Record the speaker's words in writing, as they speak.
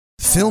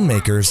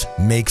Filmmakers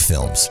make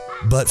films,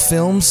 but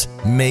films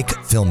make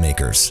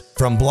filmmakers.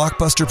 From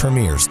blockbuster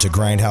premieres to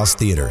grindhouse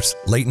theaters,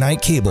 late night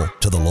cable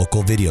to the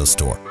local video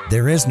store,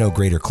 there is no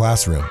greater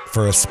classroom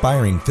for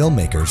aspiring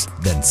filmmakers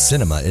than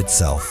cinema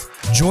itself.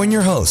 Join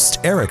your host,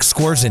 Eric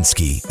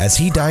Skwarczynski, as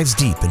he dives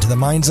deep into the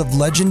minds of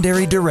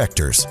legendary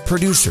directors,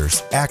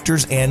 producers,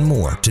 actors, and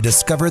more to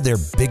discover their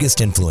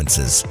biggest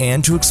influences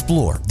and to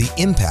explore the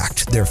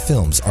impact their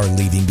films are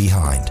leaving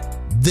behind.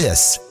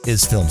 This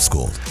is Film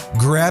Schooled.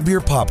 Grab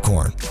your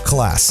popcorn.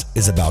 Class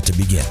is about to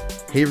begin.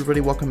 Hey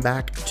everybody, welcome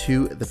back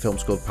to the Film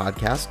Schooled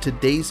podcast.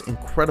 Today's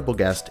incredible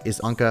guest is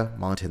Anka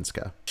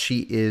Malatinska.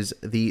 She is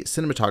the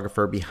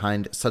cinematographer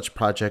behind such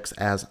projects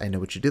as I Know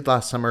What You Did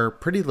Last Summer,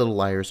 Pretty Little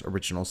Liars,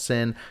 Original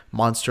Sin,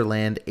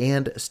 Monsterland,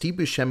 and Steve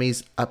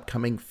Buscemi's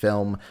upcoming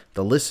film,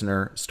 The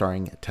Listener,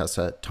 starring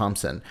Tessa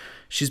Thompson.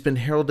 She's been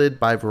heralded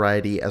by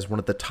Variety as one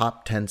of the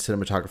top 10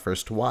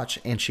 cinematographers to watch,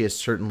 and she has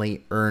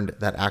certainly earned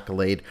that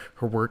accolade.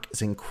 Her work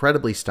is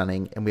incredibly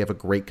stunning, and we have a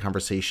great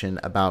conversation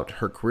about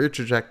her career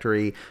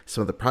trajectory,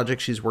 some of the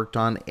projects she's worked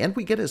on, and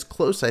we get as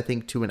close, I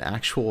think, to an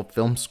actual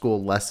film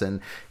school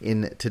lesson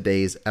in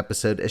today's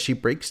episode as she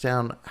breaks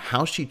down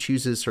how she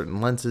chooses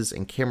certain lenses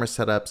and camera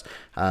setups,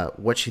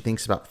 what she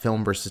thinks about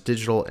film versus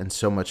digital, and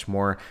so much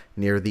more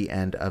near the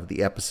end of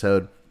the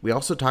episode. We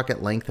also talk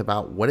at length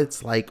about what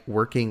it's like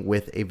working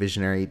with a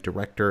visionary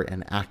director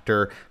and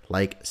actor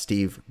like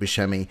Steve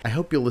Buscemi. I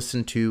hope you'll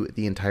listen to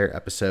the entire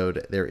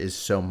episode. There is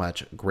so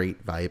much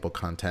great, valuable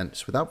content.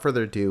 So without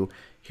further ado,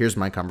 here's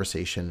my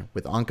conversation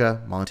with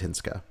Anka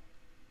Malatinska.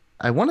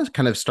 I want to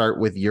kind of start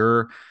with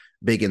your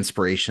big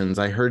inspirations.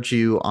 I heard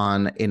you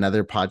on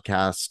another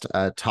podcast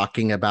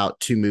talking about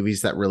two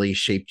movies that really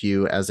shaped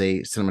you as a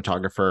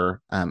cinematographer,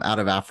 Out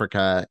of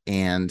Africa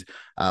and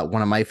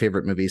one of my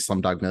favorite movies,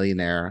 Slumdog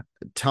Millionaire.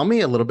 Tell me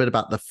a little bit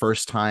about the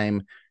first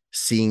time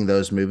seeing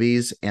those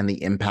movies and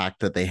the impact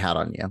that they had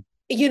on you.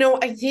 You know,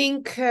 I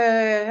think,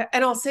 and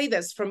I'll say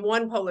this from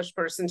one Polish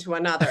person to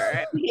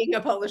another, being a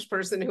Polish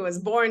person who was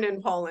born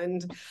in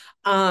Poland,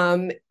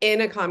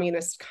 in a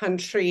communist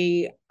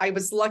country, I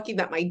was lucky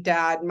that my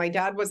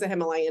dad was a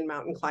Himalayan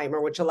mountain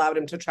climber, which allowed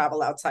him to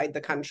travel outside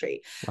the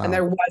country. Wow. And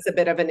there was a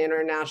bit of an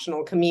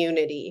international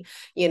community,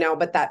 you know,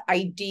 but that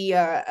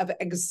idea of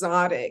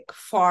exotic,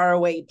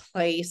 faraway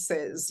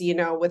places, you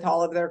know, with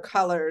all of their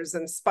colors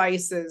and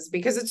spices,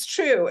 because it's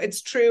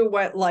true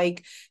what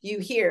like you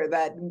hear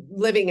that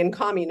living in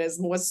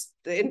communism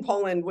in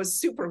Poland was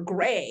super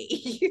gray.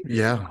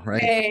 Yeah, right.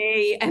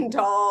 Gray and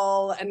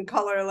dull and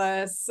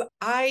colorless.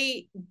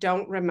 I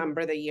don't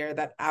remember the year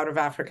that Out of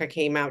Africa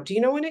came out. Do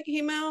you know when it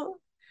came out?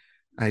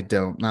 I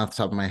don't, not off the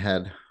top of my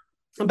head.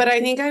 But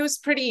I think I was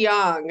pretty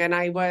young, and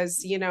I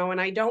was, you know,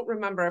 and I don't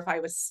remember if I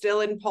was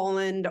still in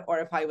Poland or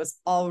if I was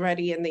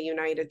already in the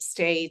United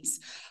States,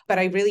 but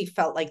I really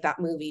felt like that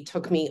movie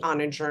took me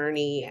on a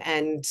journey.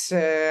 And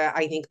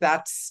I think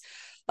that's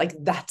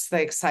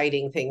the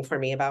exciting thing for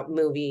me about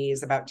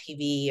movies, about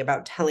TV,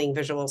 about telling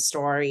visual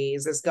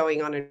stories, is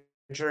going on a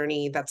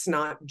journey that's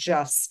not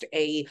just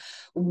a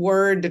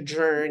word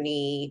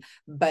journey,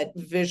 but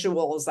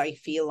visuals, I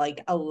feel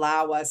like,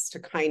 allow us to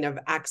kind of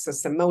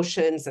access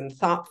emotions and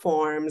thought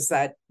forms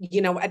that,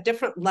 you know, at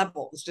different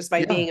levels, just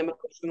by being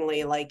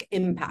emotionally like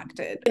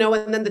impacted, you know.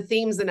 And then the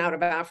themes in Out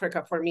of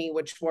Africa for me,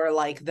 which were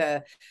like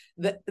the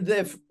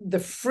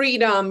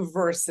freedom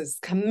versus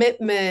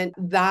commitment,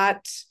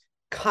 that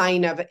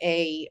kind of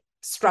a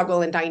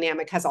struggle and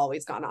dynamic has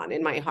always gone on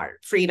in my heart.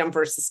 Freedom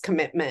versus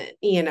commitment,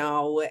 you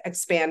know,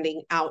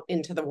 expanding out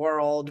into the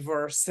world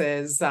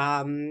versus,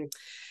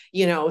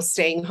 you know,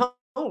 staying home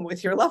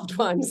with your loved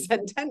ones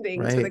and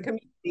tending to the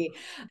community.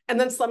 And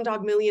then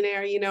Slumdog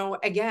Millionaire, you know,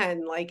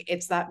 again, like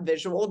it's that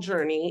visual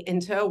journey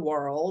into a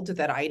world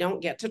that I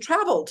don't get to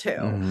travel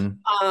to,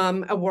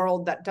 a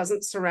world that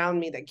doesn't surround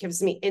me, that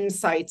gives me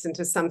insights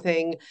into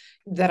something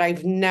that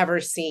I've never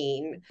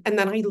seen. And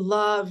then I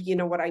love, you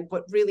know, what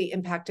really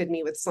impacted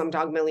me with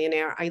Slumdog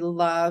Millionaire, I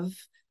love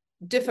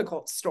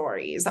difficult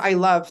stories. I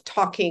love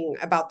talking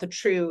about the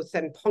truth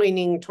and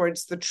pointing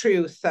towards the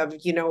truth of,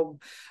 you know,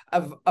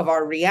 of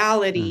our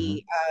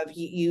reality, of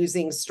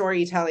using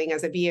storytelling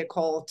as a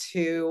vehicle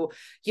to,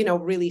 you know,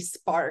 really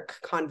spark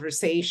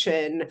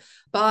conversation.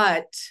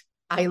 But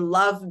I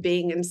love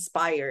being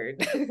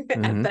inspired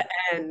at the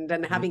end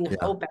and having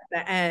hope at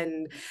the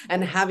end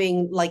and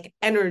having like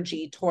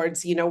energy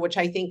towards, you know, which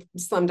I think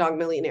Slumdog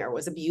Millionaire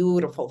was a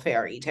beautiful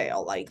fairy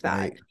tale like that.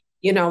 Right.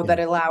 You know, that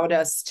allowed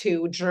us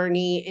to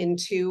journey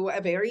into a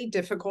very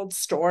difficult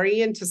story,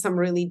 into some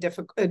really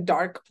difficult,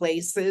 dark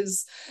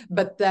places,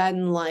 but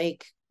then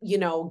like, you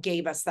know,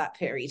 gave us that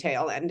fairy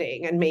tale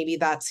ending. And maybe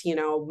that's, you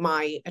know,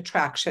 my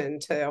attraction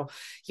to,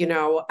 you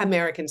know,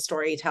 American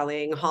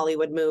storytelling,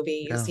 Hollywood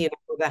movies, you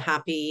know, the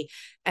happy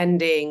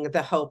ending,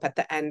 the hope at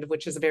the end,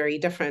 which is very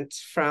different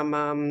from,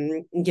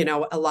 you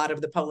know, a lot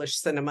of the Polish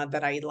cinema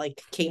that I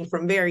like came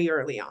from very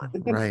early on.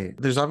 Right.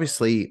 There's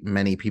obviously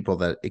many people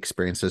that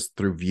experience this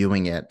through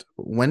viewing it.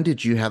 When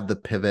did you have the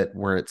pivot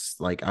where it's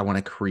like, I want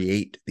to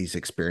create these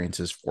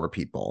experiences for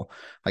people?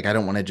 Like, I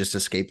don't want to just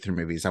escape through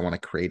movies. I want to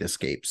create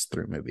escapes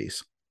through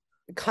movies.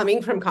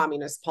 coming from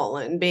communist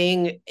Poland,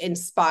 being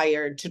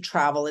inspired to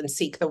travel and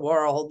seek the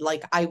world,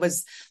 like I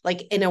was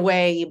like in a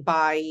way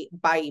by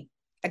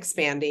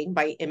expanding,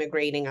 by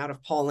immigrating out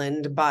of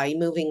Poland, by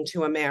moving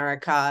to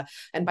America,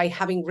 and by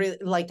having really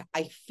like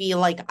I feel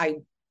like I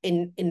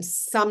in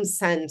some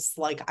sense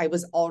like I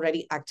was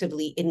already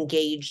actively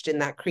engaged in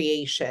that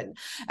creation,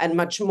 and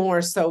much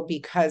more so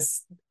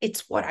because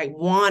it's what I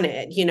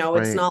wanted, you know.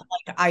 It's Right. not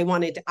like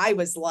I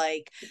was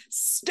like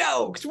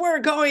stoked we're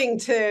going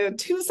to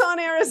Tucson,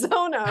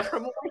 Arizona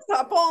from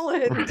Warsaw,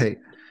 Poland. Right.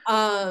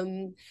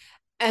 um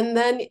and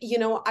then, you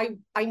know,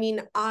 I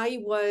mean,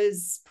 I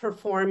was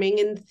performing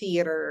in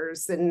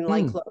theaters and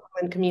like local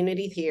and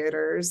community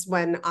theaters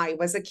when I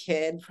was a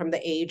kid from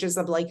the ages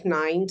of like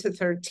 9 to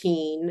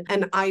 13.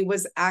 And I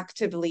was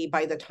actively,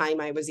 by the time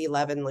I was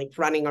 11, like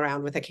running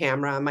around with a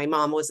camera. My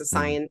mom was a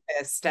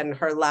scientist and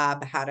her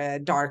lab had a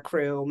dark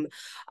room.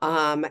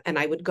 And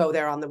I would go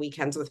there on the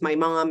weekends with my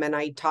mom, and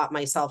I taught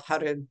myself how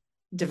to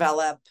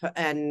develop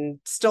and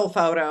still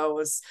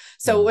photos.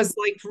 So it was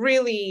like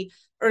really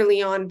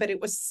early on, but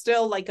it was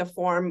still like a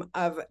form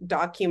of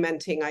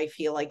documenting, I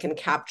feel like, and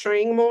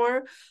capturing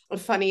more.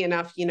 Funny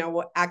enough, you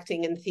know,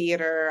 acting in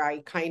theater, I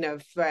kind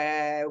of,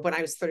 when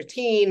I was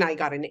 13, I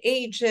got an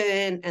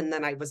agent, and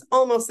then I was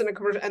almost in a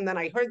commercial, and then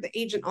I heard the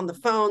agent on the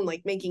phone,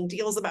 like making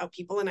deals about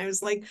people. And I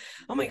was like,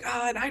 oh my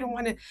God, I don't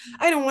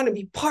want to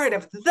be part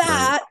of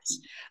that. Right.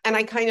 And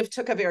I kind of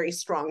took a very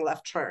strong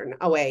left turn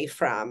away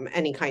from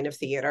any kind of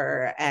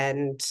theater,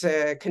 and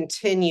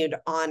continued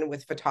on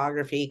with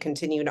photography,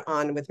 continued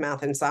on with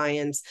math and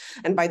science.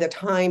 And by the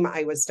time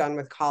I was done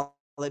with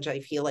college, I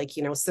feel like,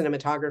 you know,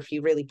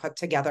 cinematography really put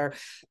together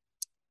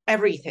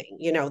everything,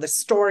 you know, the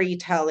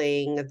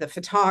storytelling, the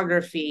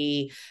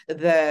photography,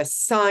 the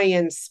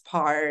science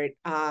part.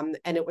 And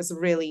it was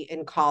really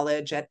in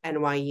college at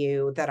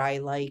NYU that I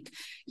like,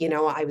 you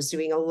know, I was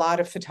doing a lot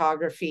of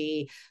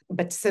photography,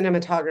 but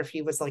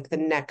cinematography was like the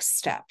next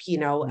step, you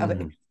know, of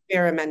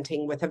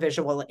experimenting with a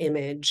visual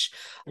image,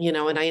 you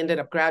know. And I ended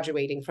up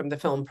graduating from the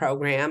film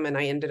program, and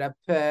I ended up,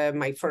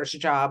 my first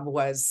job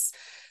was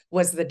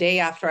the day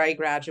after I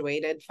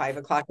graduated, 5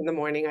 o'clock in the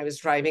morning. I was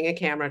driving a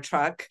camera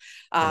truck,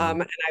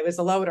 and I was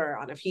a loader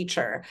on a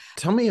feature.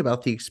 Tell me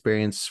about the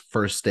experience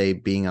first day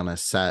being on a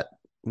set.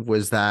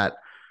 Was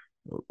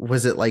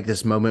it like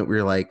this moment where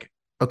you're like,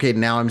 okay,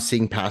 now I'm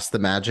seeing past the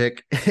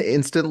magic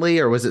instantly?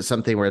 Or was it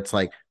something where it's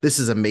like, this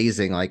is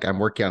amazing, like I'm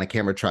working on a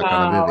camera truck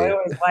on a movie? It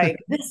was like,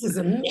 this is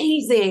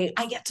amazing.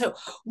 I get to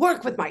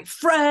work with my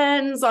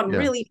friends on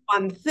really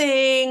fun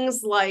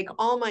things. Like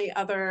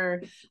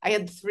I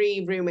had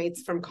 3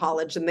 roommates from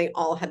college, and they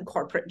all had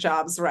corporate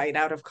jobs right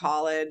out of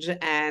college.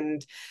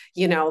 And,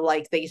 you know,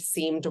 like they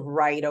seemed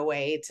right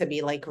away to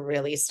be like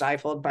really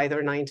stifled by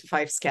their 9 to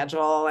 5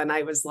 schedule. And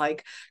I was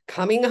like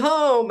coming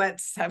home at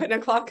 7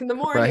 o'clock in the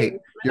morning. Right.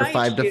 Your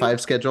 5 to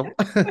 5 schedule.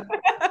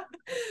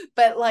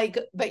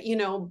 but you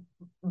know,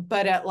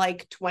 but at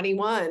like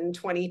 21,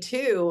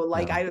 22,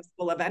 like I was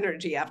full of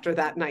energy after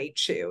that night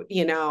shoot,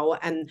 you know,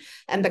 and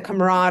the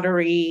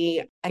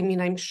camaraderie. I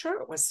mean, I'm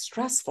sure it was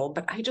stressful,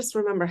 but I just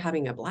remember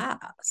having a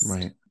blast.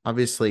 Right.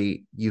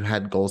 Obviously, you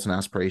had goals and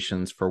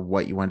aspirations for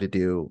what you wanted to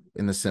do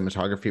in the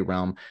cinematography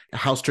realm.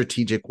 How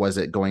strategic was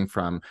it going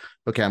from,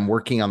 okay, I'm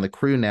working on the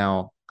crew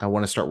now, I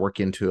want to start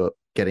working to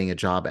getting a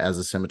job as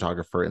a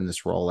cinematographer in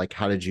this role? Like,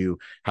 how did you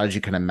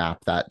kind of map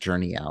that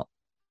journey out?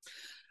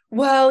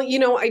 Well, you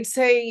know, I'd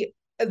say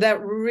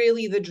that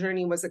really the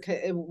journey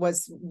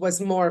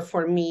was more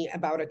for me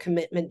about a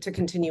commitment to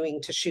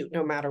continuing to shoot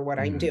no matter what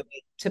I'm doing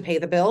to pay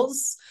the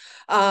bills.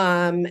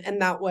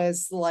 And that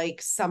was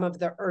like some of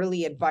the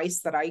early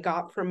advice that I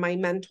got from my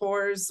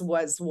mentors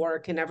was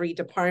work in every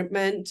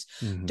department.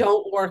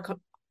 Don't work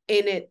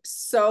in it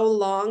so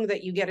long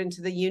that you get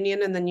into the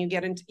union, and then you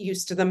get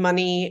used to the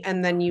money,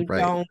 and then you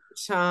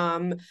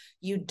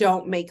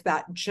don't make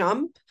that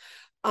jump.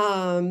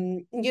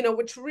 You know,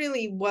 which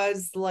really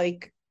was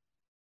like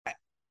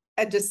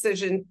a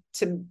decision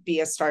to be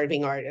a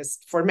starving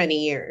artist for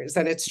many years.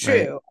 And it's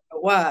true,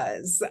 it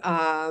was,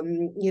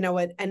 you know,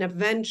 and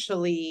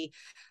eventually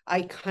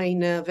I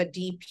kind of, a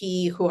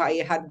DP who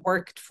I had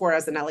worked for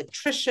as an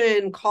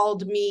electrician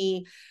called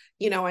me,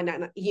 you know,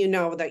 and you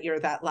know that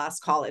you're that last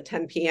call at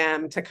 10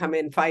 p.m. to come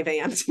in 5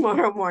 a.m.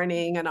 tomorrow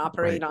morning and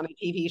operate on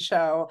a TV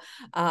show.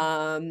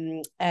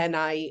 And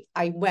I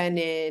went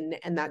in,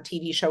 and that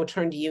TV show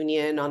turned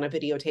union on a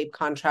videotape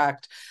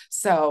contract.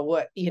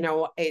 So, you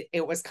know,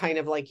 it was kind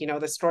of like, you know,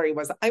 the story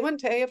was I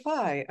went to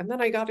AFI, and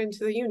then I got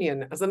into the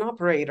union as an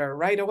operator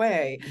right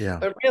away.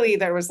 But really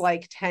there was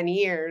like 10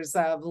 years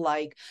of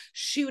like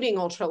shooting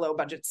ultra low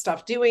budget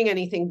stuff, doing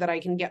anything that I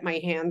can get my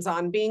hands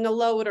on, being a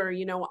loader.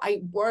 You know,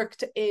 I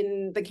worked in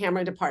the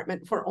camera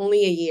department for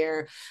only a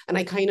year, and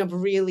I kind of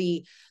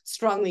really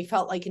strongly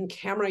felt like in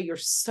camera you're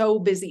so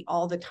busy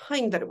all the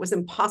time that it was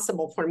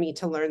impossible for me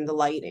to learn the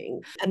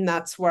lighting. And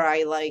that's where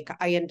I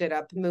ended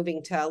up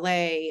moving to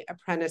LA,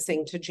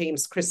 apprenticing to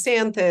James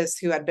Chrysanthus,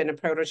 who had been a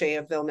protege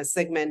of Vilma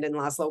Sigmund and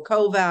Laszlo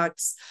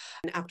Kovacs.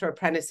 And after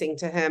apprenticing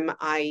to him,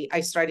 I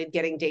I started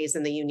getting days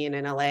in the union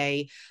in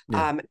LA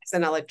as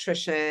an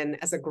electrician,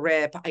 as a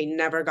grip. I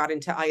never got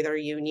into either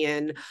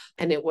union.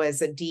 And it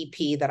was a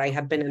DP that I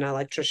had been an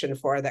electrician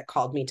for that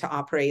called me to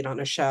operate on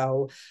a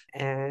show.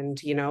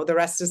 And, you know, the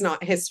rest is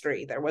not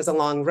history. There was a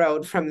long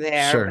road from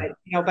there. Sure. But,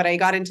 you know, but I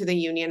got into the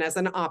union as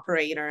an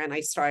operator and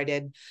I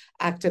started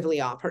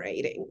actively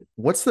operating.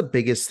 What's the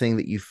biggest thing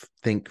that you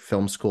think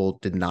film school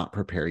did not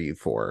prepare you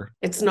for?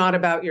 It's not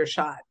about your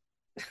shot.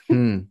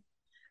 You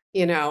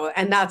know,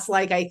 and that's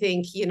like, I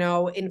think, you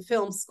know, in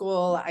film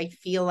school, I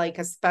feel like,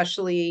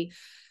 especially,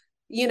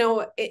 you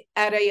know,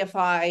 at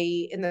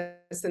AFI in the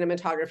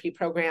cinematography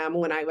program,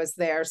 when I was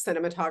there,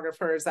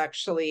 cinematographers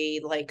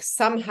actually like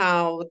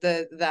somehow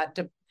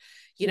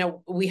you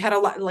know, we had a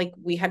lot, like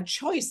we had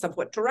choice of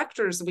what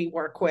directors we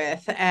work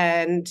with.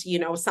 And, you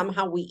know,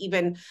 somehow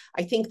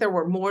I think there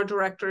were more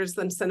directors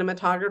than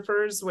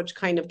cinematographers, which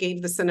kind of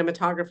gave the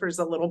cinematographers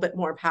a little bit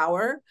more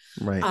power,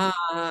 right?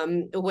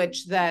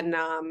 Which then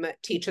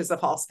teaches a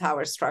false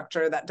power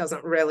structure that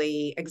doesn't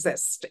really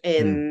exist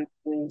in,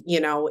 you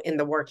know, in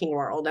the working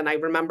world. And I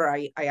remember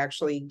I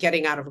actually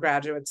getting out of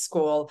graduate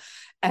school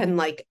and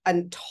like,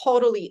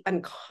 totally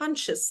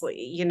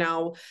unconsciously, you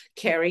know,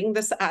 carrying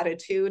this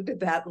attitude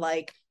that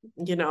like,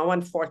 you know,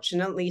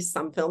 unfortunately,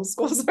 some film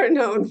schools are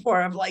known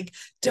for of like,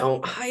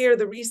 don't hire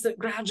the recent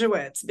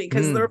graduates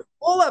because they're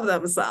full of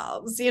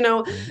themselves, you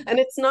know, and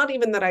it's not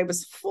even that I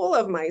was full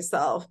of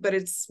myself, but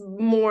it's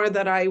more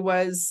that I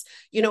was,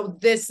 you know,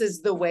 this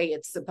is the way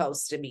it's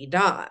supposed to be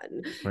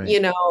done, you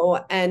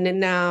know, and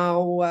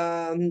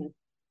now,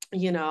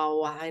 you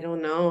know, I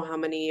don't know how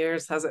many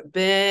years has it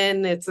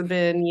been? It's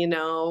been, you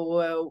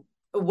know,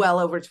 well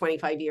over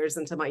 25 years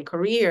into my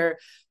career.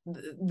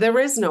 There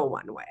is no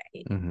one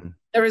way.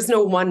 There is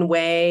no one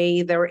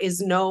way. There is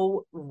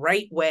no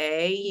right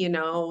way. You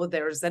know,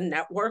 there's a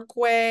network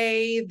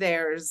way.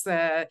 There's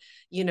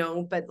you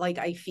know, but like,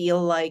 I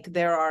feel like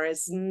there are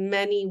as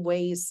many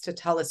ways to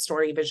tell a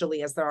story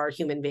visually as there are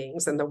human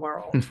beings in the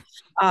world.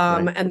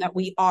 And that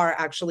we are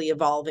actually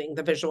evolving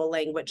the visual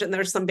language. And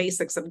there's some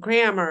basics of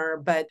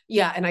grammar, but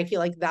yeah. And I feel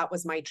like that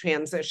was my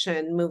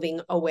transition,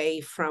 moving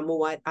away from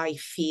what I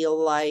feel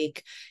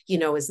like, you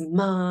know, is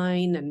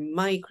mine and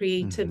my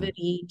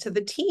creativity to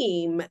the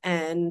team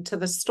and to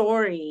the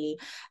story.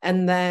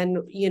 And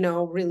then, you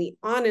know, really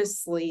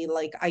honestly,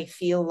 like, I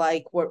feel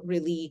like what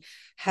really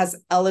has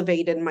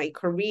elevated my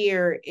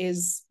career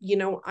is, you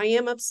know, I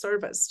am of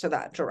service to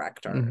that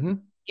director.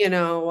 You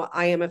know,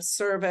 I am of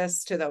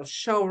service to those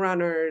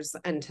showrunners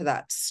and to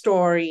that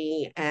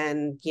story.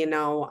 And, you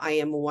know, I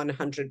am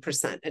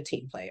 100% a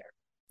team player.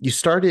 You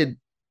started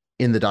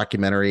in the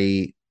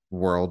documentary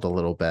world a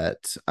little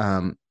bit.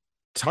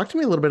 Talk to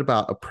me a little bit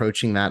about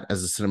approaching that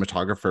as a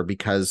cinematographer,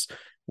 because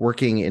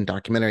working in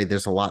documentary,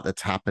 there's a lot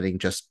that's happening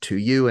just to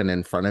you and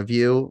in front of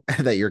you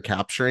that you're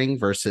capturing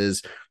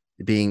versus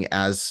being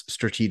as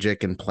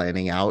strategic and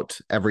planning out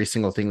every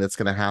single thing that's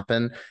going to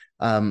happen.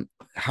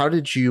 How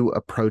did you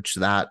approach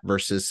that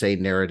versus, say,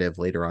 narrative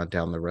later on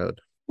down the road?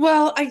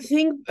 Well, I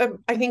think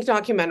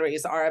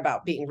documentaries are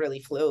about being really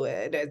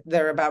fluid.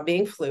 They're about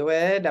being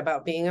fluid,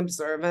 about being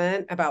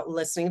observant, about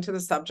listening to the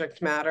subject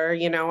matter,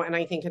 you know, and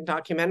I think in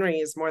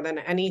documentaries, more than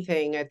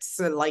anything, it's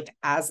like,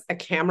 as a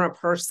camera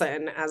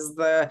person, as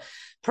the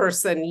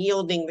person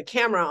yielding the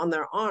camera on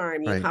their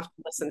arm, you have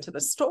to listen to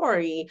the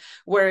story.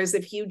 Whereas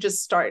if you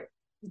just start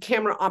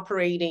camera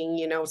operating,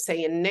 you know,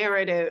 say in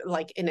narrative,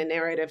 like in a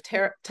narrative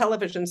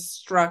television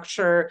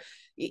structure,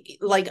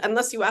 like,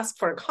 unless you ask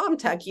for a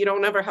ComTech, you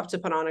don't ever have to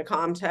put on a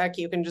ComTech.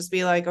 You can just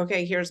be like,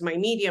 okay, here's my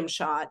medium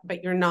shot,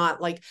 but you're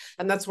not like,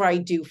 and that's where I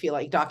do feel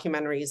like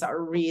documentaries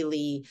are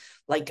really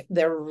like,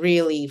 they're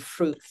really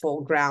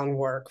fruitful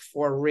groundwork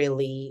for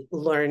really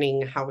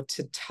learning how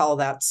to tell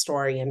that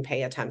story and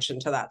pay attention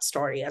to that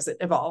story as it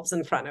evolves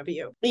in front of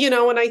you. You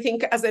know, and I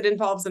think as it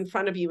evolves in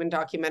front of you in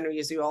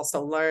documentaries, you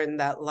also learn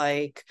that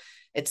like,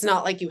 it's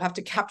not like you have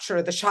to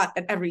capture the shot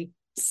at every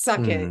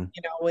second,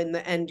 you know, in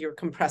the end, you're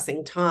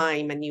compressing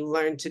time, and you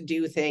learn to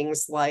do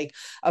things like,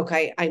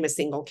 okay, I'm a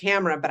single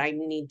camera, but I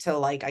need to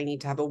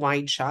have a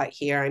wide shot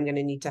here. I'm going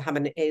to need to have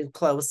a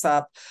close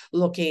up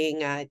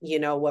looking at, you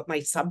know, what my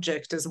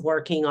subject is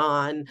working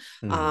on.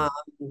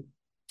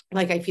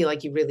 Like, I feel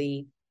like you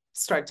really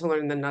start to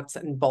learn the nuts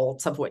and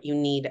bolts of what you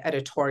need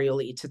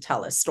editorially to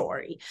tell a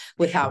story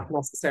without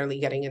necessarily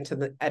getting into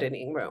the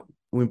editing room.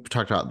 We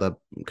talked about the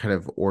kind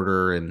of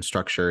order and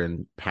structure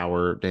and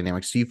power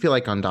dynamics. Do you feel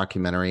like on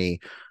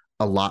documentary,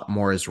 a lot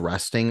more is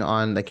resting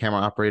on the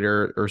camera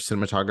operator or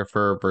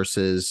cinematographer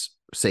versus,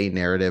 say,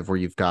 narrative, where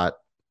you've got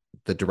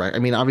the direct? I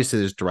mean, obviously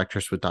there's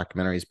directors with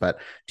documentaries, but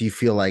do you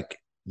feel like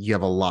you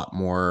have a lot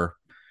more,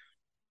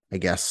 I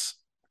guess,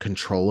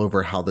 control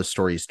over how the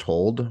story is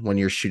told when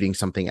you're shooting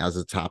something as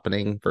it's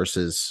happening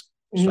versus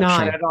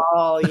not at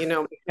all, you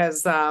know,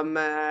 because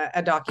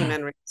a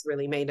documentary is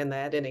really made in the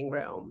editing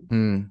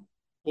room.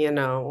 You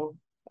know,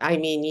 I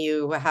mean,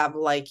 you have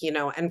like,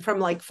 and from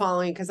like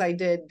following, because I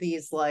did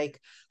these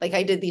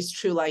I did these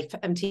true life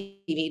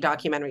MTV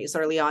documentaries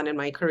early on in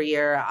my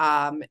career.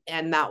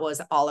 And that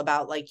was all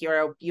about like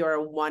you're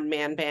a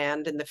one-man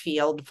band in the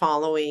field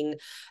following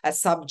a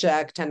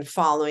subject and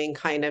following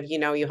kind of,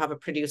 you have a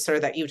producer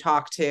that you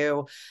talk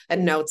to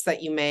and notes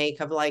that you make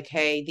of like,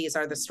 hey, these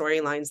are the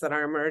storylines that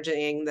are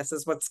emerging. This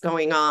is what's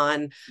going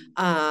on.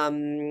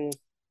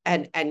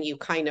 And you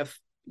kind of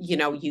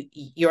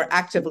you're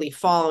actively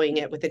following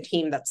it with a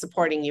team that's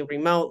supporting you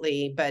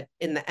remotely, but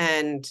in the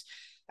end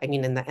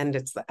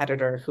it's the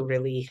editor who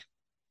really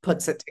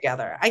puts it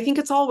together. I think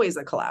it's always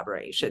a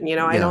collaboration.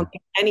 I don't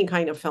think any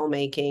kind of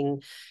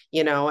filmmaking,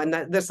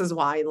 and this is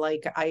why,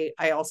 like,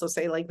 I also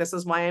say, like, this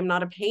is why I'm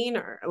not a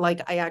painter.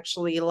 Like, I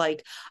actually,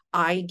 like,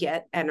 I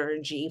get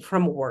energy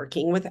from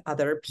working with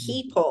other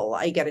people.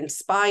 I get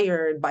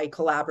inspired by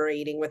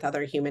collaborating with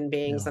other human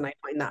beings. And I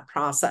find that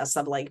process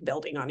of like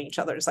building on each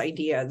other's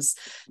ideas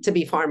to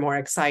be far more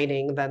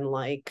exciting than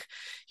like,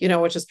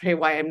 which is probably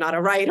why I'm not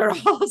a writer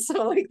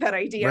also, like that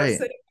idea of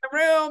sitting in a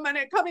room and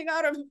it coming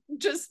out of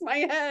just my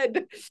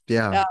head.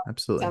 Yeah,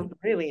 absolutely. Sounds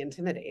really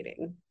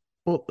intimidating.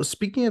 Well,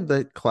 speaking of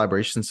the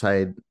collaboration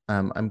side,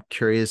 I'm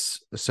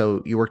curious.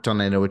 So you worked on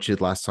I Know What You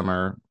Did Last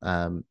Summer,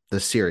 the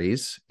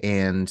series,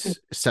 and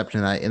stepped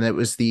into that. And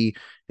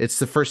it's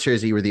the first series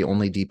that you were the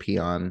only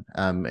DP on,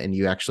 and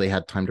you actually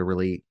had time to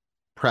really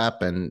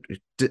prep and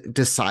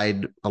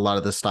decide a lot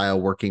of the style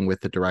working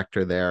with the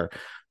director there.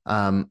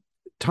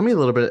 Tell me a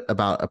little bit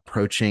about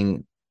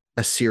approaching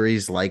a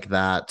series like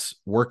that,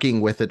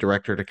 working with a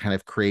director to kind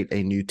of create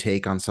a new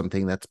take on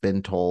something that's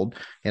been told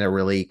in a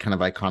really kind of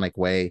iconic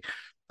way.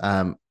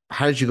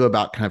 How did you go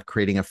about kind of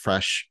creating a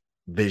fresh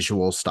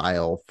visual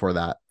style for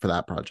that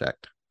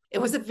project? It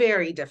was a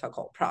very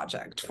difficult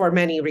project for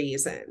many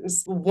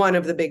reasons. One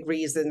of the big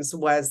reasons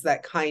was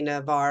that kind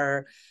of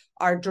our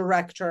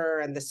director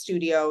and the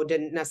studio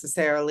didn't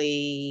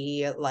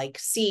necessarily like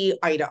see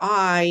eye to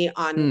eye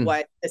on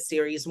what the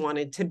series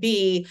wanted to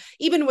be.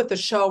 Even with the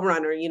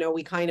showrunner,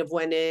 we kind of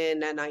went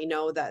in, and I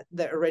know that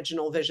the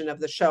original vision of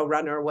the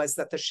showrunner was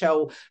that the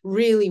show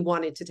really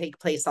wanted to take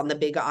place on the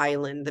Big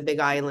Island. The Big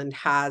Island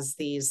has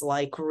these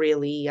like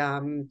really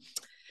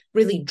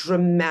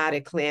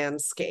dramatic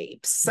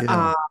landscapes,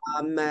 and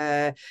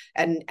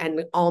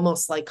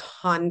almost like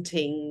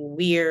haunting,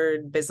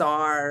 weird,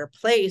 bizarre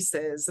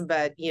places.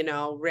 But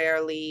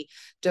rarely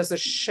does a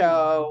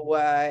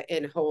show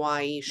in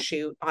Hawaii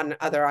shoot on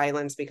other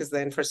islands because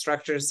the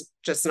infrastructure is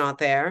just not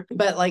there.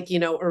 But like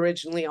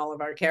originally all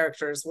of our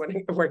characters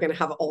were going to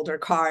have older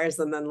cars,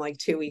 and then like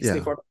 2 weeks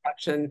before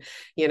production,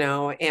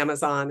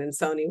 Amazon and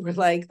Sony were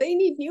like, they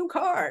need new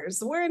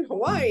cars. We're in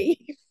Hawaii.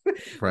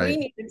 We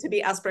needed to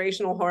be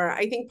aspirational horror.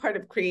 I think part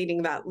of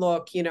creating that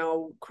look,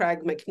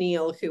 Craig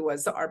McNeil, who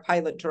was our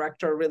pilot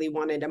director, really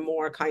wanted a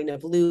more kind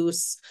of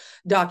loose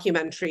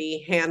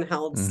documentary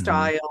handheld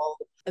style.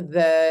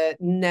 The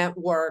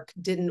network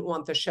didn't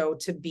want the show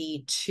to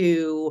be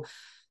too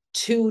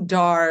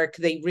dark.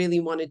 They really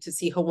wanted to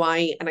see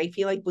Hawaii, and I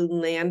feel like we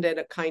landed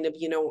a kind of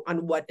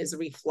on what is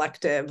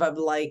reflective of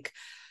like,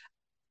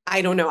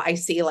 I don't know, I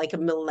see like a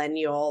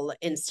millennial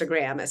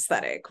Instagram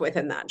aesthetic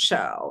within that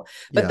show.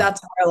 But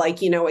that's where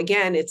like,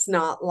 again, it's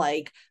not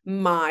like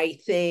my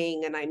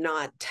thing and I'm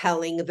not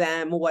telling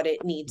them what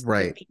it needs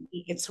to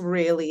be. It's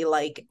really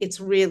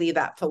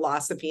that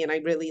philosophy. And I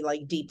really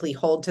like deeply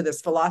hold to this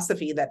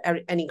philosophy that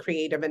any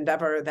creative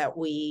endeavor that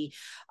we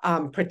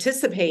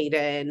participate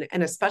in,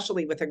 and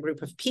especially with a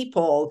group of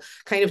people,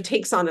 kind of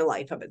takes on a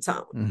life of its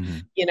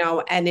own,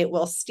 and it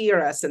will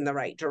steer us in the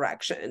right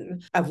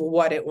direction of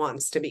what it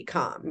wants to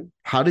become.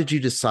 How did you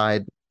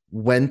decide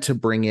when to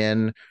bring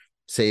in,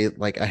 say,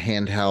 like a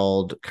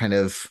handheld kind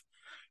of,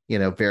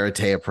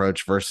 verite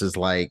approach versus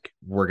like,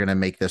 we're going to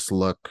make this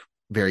look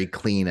very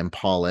clean and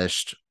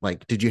polished?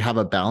 Like, did you have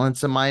a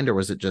balance in mind, or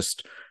was it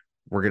just,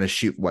 we're going to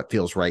shoot what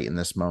feels right in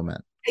this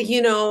moment?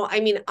 I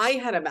mean, I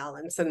had a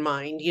balance in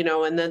mind,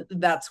 and then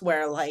that's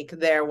where like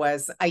there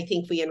was, I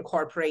think we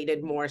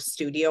incorporated more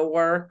studio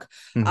work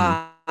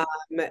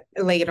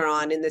later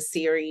on in the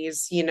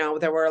series.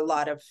 There were a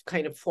lot of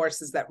kind of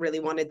forces that really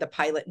wanted the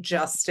pilot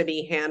just to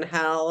be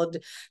handheld.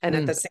 And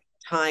at the same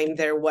time,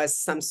 there was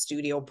some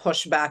studio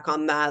pushback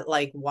on that.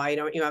 Like, why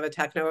don't you have a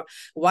techno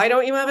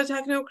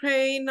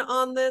crane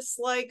on this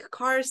like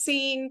car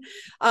scene,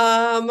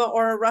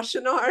 or a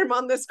Russian arm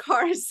on this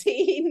car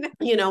scene,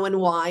 and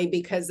why?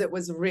 Because it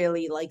was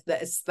really like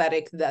the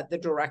aesthetic that the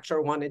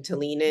director wanted to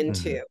lean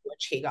into,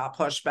 which he got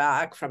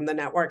pushback from the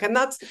network. And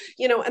that's,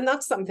 and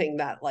that's something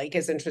that like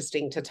is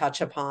interesting to touch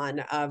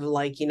upon, of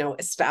like,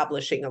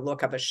 establishing a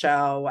look of a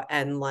show,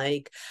 and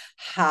like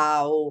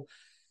how,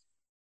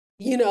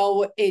 it's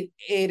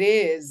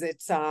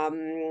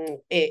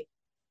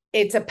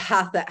a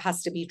path that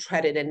has to be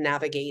treaded and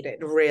navigated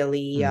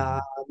really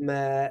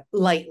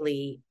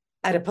lightly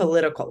at a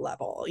political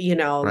level.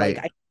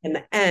 Like in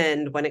the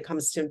end, when it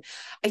comes to,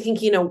 I think,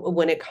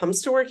 when it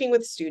comes to working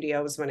with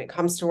studios, when it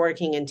comes to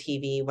working in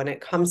TV, when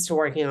it comes to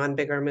working on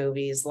bigger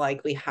movies,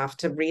 like we have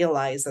to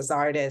realize as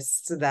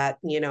artists that,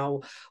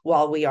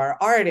 while we are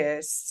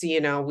artists,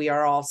 we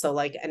are also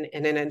like,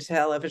 in a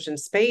television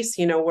space,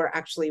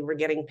 we're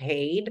getting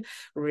paid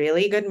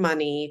really good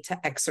money to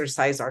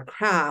exercise our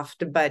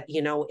craft. But,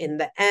 in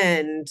the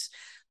end,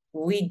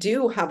 we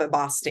do have a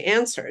boss to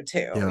answer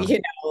to,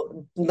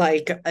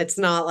 like, it's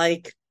not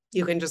like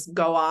you can just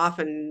go off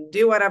and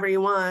do whatever you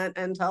want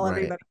and tell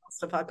everybody else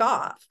to fuck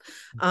off.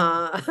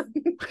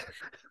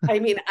 I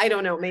mean, I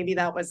don't know, maybe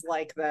that was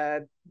like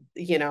the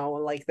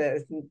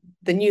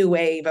new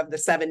wave of the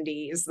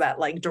 70s that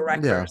like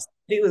directors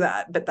do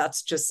that, but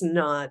that's just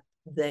not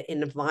the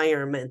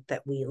environment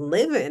that we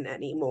live in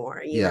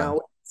anymore.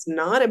 It's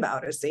not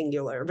about a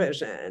singular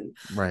vision.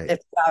 Right.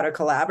 It's about a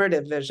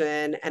collaborative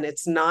vision. And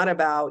it's not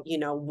about,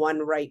 one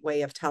right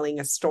way of telling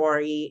a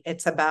story.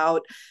 It's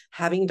about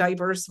having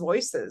diverse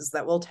voices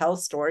that will tell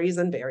stories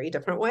in very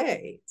different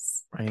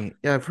ways. Right.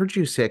 Yeah. I've heard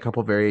you say a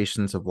couple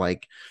variations of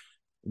like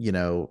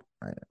you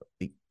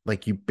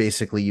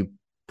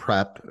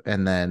prep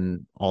and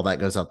then all that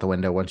goes out the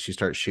window once you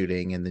start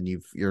shooting, and then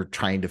you're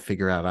trying to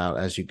figure it out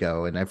as you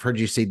go. And I've heard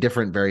you say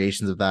different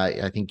variations of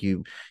that. I think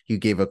you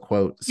gave a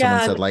quote.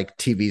 Someone said like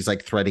TV's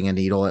like threading a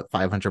needle at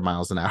 500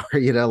 miles an hour,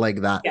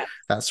 like that,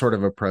 that sort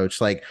of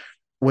approach. Like,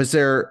 was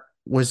there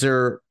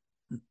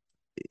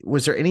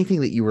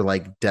anything that you were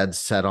like dead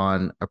set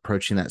on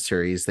approaching that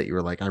series that you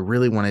were like, I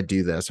really want to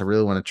do this, I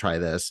really want to try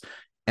this,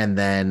 and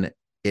then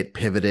it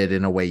pivoted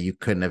in a way you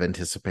couldn't have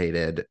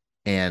anticipated,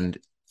 and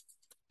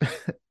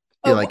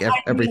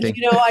everything.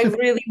 I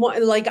really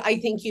want, like, I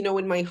think,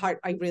 in my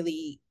heart, I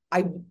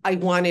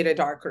wanted a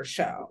darker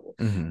show.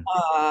 And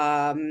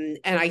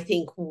I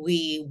think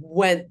we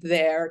went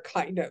there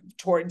kind of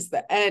towards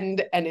the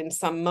end and in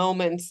some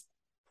moments,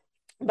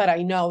 but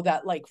I know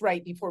that like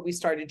right before we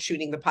started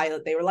shooting the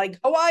pilot, they were like,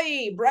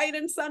 Hawaii, bright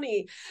and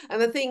sunny.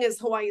 And the thing is,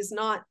 Hawaii is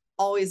not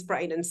always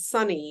bright and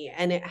sunny.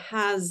 And it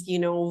has,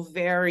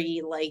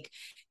 very like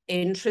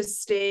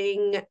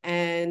interesting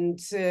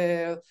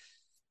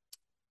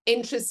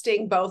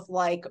both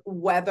like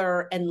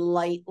weather and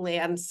light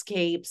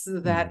landscapes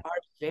that are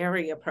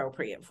very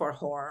appropriate for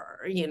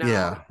horror,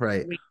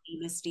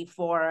 misty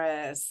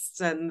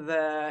forests and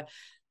the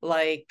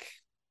like,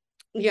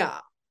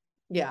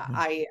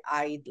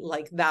 I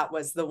like, that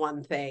was the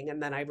one thing.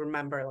 And then I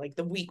remember like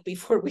the week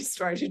before we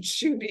started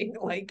shooting,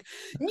 like,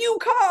 new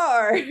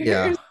car.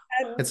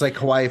 It's like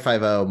Hawaii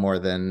 5-0 more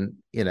than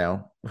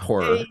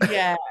horror.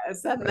 Yes.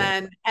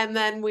 And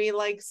then we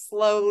like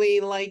slowly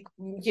like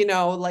we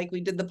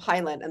did the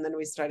pilot, and then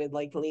we started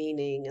like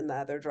leaning in the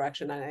other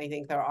direction. And I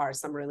think there are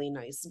some really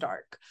nice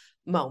dark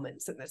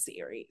moments in the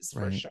series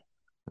for sure.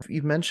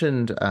 You've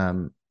mentioned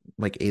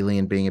like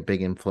Alien being a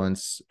big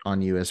influence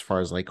on you as far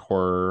as like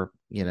horror,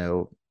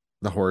 the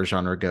horror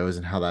genre goes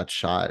and how that's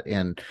shot.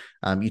 And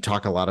you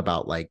talk a lot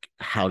about like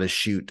how to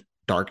shoot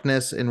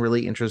darkness in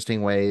really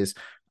interesting ways.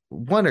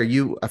 One, are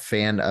you a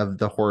fan of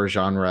the horror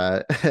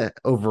genre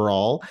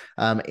overall?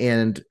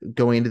 And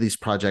going into these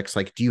projects,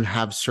 like, do you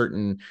have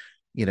certain,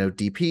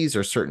 DPs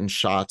or certain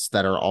shots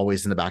that are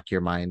always in the back of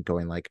your mind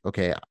going like,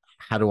 okay,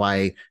 how do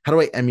I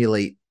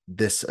emulate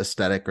this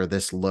aesthetic or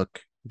this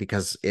look,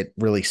 because it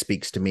really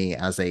speaks to me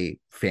as a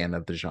fan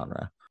of the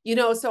genre?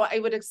 So I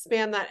would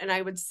expand that, and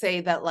I would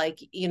say that like,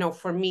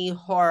 for me,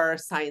 horror,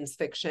 science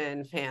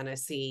fiction,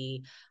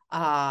 fantasy,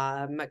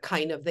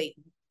 kind of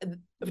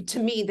to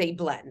me, they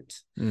blend.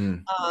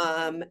 And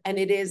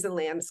it is a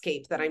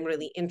landscape that I'm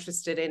really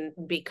interested in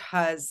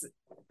because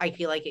I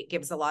feel like it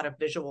gives a lot of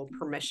visual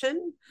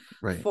permission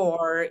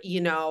for,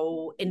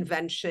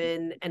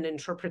 invention and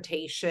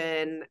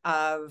interpretation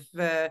of,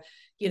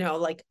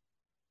 like,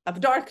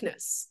 of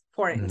darkness,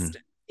 for instance.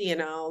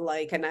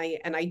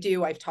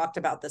 I've talked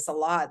about this a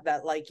lot,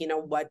 that like,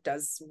 what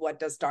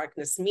does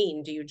darkness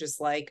mean? Do you just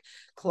like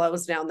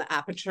close down the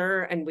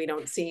aperture and we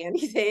don't see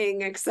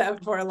anything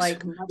except for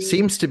like muddy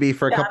seems to be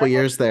for a couple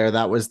years there,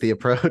 that was the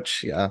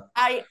approach.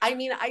 I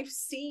mean, I've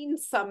seen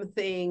some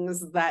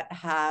things that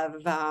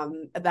have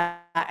done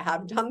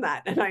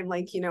that, and I'm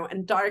like,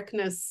 and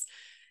darkness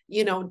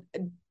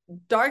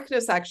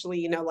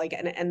actually, like,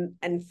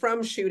 and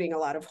from shooting a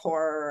lot of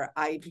horror,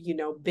 I've,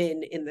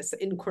 been in this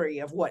inquiry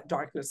of what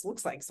darkness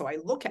looks like. So I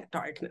look at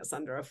darkness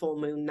under a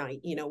full moon night,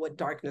 what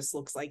darkness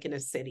looks like in a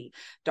city.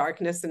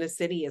 Darkness in a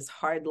city is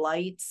hard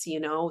lights,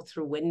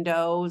 through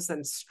windows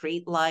and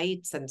street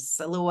lights and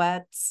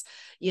silhouettes.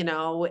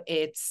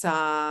 It's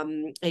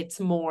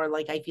more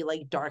like, I feel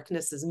like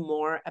darkness is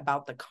more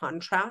about the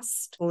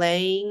contrast,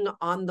 laying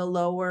on the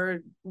lower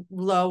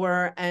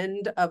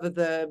end of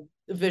the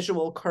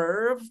visual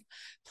curve,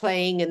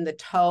 playing in the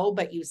toe,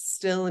 but you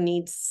still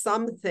need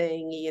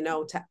something,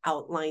 to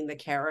outline the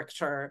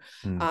character.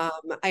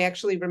 I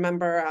actually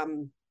remember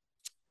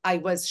I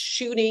was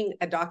shooting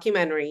a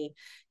documentary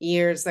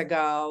years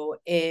ago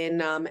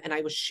and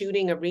I was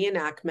shooting a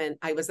reenactment.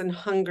 I was in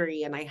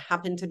Hungary, and I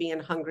happened to be in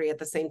Hungary at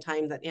the same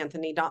time that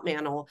Anthony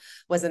Dotmanel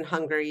was in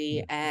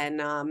Hungary,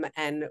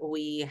 and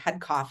we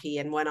had coffee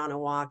and went on a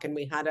walk, and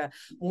we had a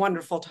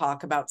wonderful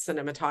talk about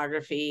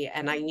cinematography.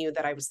 And I knew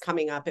that I was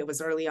coming up. It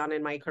was early on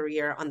in my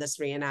career on this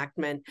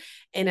reenactment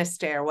in a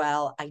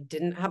stairwell. I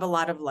didn't have a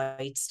lot of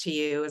lights to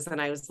use,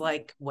 and I was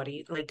like, what do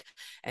you like,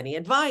 any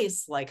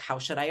advice, like how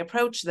should I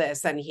approach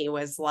this? And he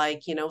was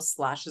like,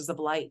 slashes of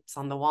lights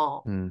on the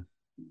wall,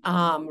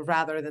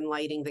 rather than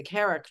lighting the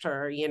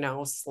character,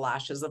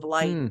 slashes of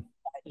light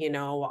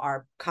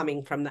are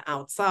coming from the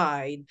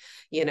outside,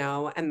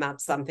 and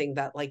that's something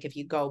that, like, if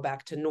you go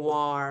back to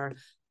noir,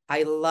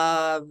 I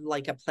love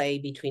like a play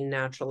between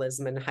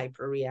naturalism and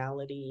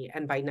hyperreality.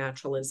 And by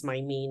naturalism,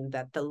 I mean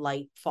that the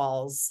light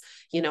falls,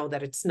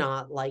 that it's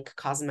not like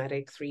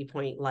cosmetic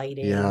 3-point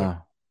lighting. Yeah.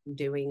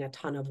 Doing a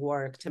ton of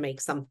work to make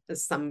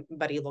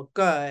somebody look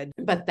good,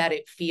 but that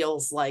it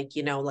feels like,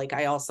 like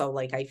I also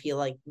like, I feel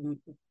like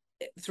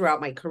throughout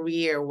my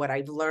career, what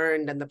I've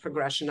learned and the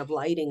progression of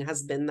lighting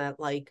has been that,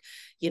 like,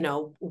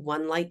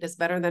 one light is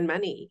better than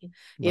many,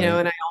 Right.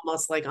 and I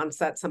almost, like, on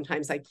set,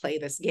 sometimes I play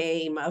this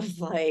game of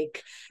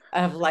like,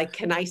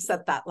 can I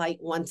set that light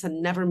once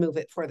and never move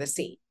it for the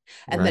scene?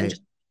 And then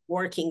just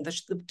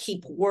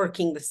keep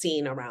working the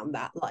scene around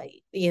that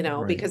light,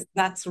 because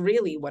that's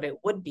really what it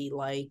would be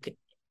like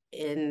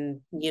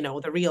in,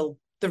 the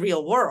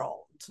real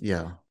world.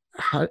 Yeah.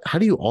 How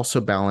do you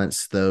also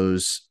balance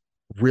those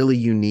really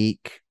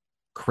unique,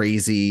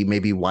 crazy,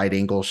 maybe wide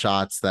angle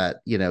shots that,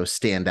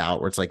 stand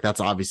out, where it's like, that's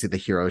obviously the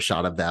hero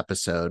shot of the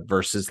episode,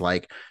 versus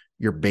like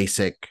your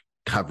basic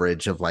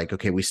coverage of like,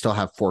 okay, we still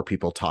have 4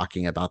 people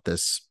talking about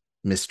this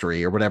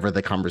mystery or whatever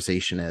the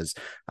conversation is.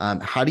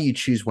 How do you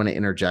choose when to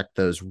interject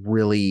those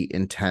really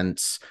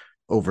intense,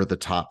 over the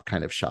top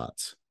kind of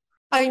shots?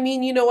 I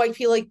mean, I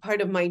feel like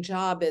part of my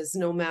job is,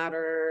 no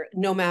matter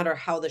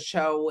how the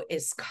show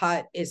is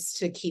cut, is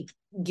to keep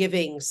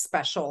giving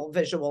special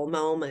visual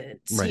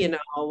moments, and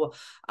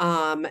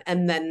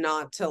then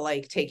not to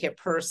like take it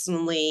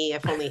personally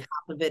if only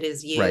half of it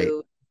is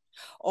you.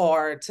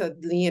 Or to,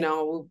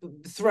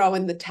 throw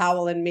in the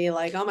towel and be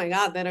like, oh my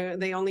God,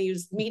 they only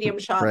used medium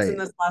shots in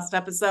this last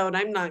episode,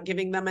 I'm not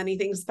giving them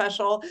anything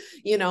special.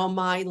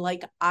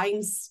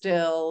 I'm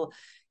still,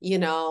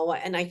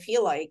 and I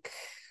feel like,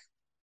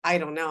 I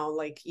don't know,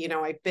 like,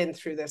 I've been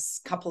through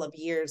this couple of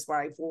years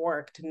where I've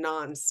worked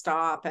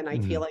nonstop, and I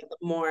feel like the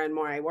more and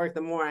more I work,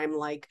 the more I'm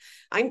like,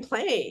 I'm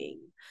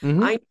playing.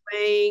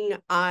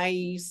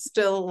 I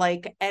still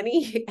like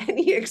any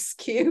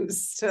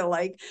excuse to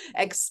like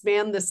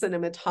expand the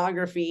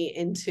cinematography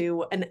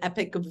into an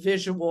epic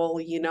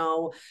visual,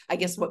 I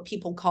guess what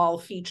people call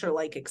feature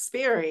like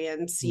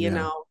experience,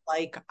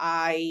 like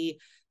I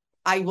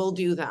will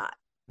do that.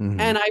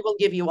 And I will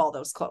give you all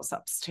those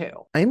close-ups too.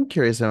 I'm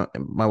curious.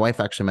 My wife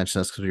actually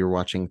mentioned this because we were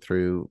watching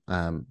through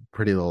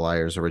Pretty Little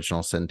Liars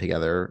original sin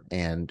together,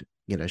 and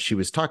she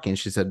was talking.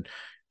 She said,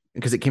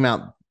 because it came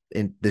out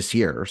in this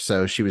year,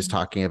 so she was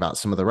talking about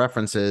some of the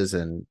references,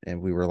 and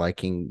we were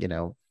liking.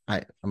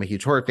 I'm a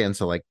huge horror fan,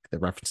 so like the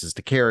references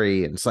to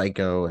Carrie and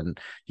Psycho, and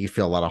you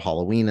feel a lot of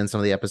Halloween in some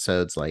of the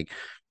episodes, like.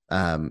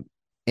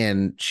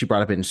 And she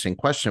brought up an interesting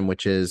question,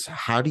 which is,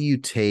 how do you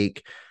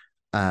take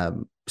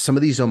some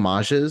of these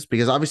homages,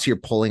 because obviously you're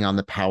pulling on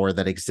the power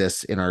that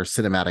exists in our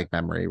cinematic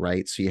memory,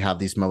 right? So you have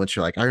these moments,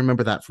 you're like, I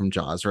remember that from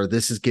Jaws, or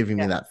this is giving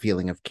me that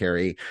feeling of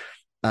Carrie.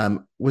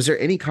 Was there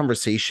any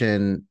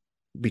conversation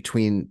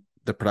between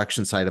the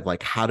production side of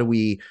like, how do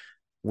we,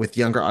 with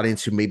younger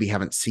audience who maybe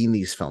haven't seen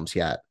these films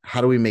yet, how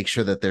do we make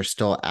sure that they're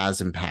still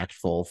as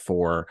impactful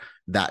for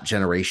that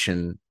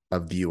generation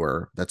of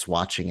viewer that's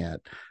watching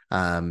it?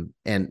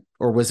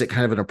 Or was it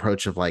kind of an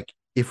approach of like,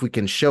 if we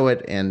can show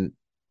it and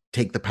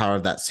take the power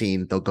of that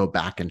scene, they'll go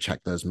back and check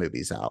those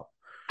movies out?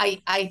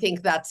 I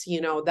think that's,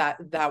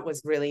 that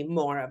was really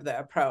more of the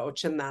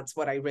approach. And that's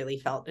what I really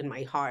felt in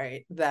my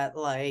heart, that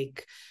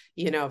like,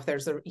 if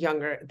there's a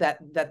younger, that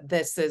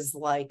this is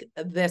like,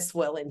 this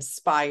will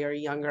inspire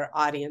younger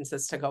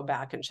audiences to go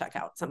back and check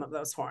out some of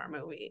those horror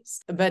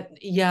movies. But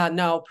yeah,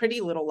 no, Pretty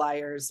Little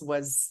Liars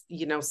was,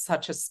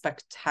 such a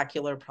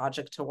spectacular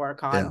project to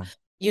work on.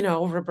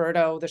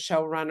 Roberto, the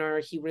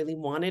showrunner, he really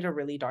wanted a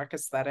really dark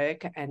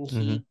aesthetic, and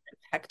he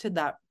protected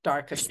that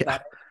dark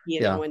aesthetic,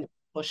 and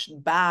pushed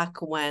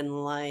back when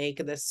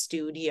like the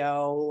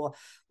studio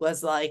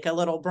was like a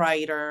little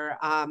brighter.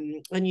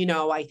 And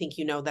I think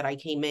that I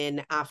came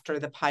in after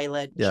the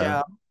pilot.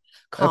 Joe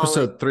Collins,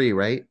 episode 3,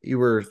 right? You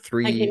were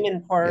 3. I came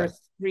in for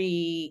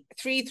 3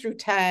 through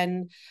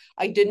 10.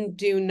 I didn't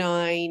do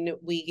 9.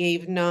 We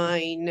gave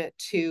 9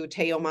 to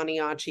Teo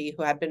Maniaci,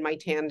 who had been my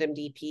tandem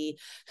DP,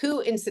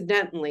 who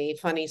incidentally,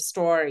 funny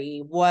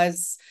story,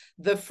 was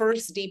the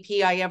first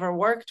DP I ever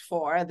worked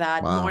for.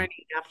 That morning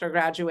after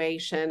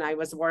graduation, I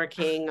was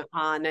working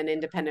on an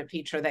independent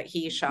feature that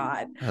he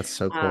shot. That's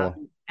so cool.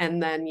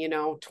 And then,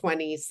 a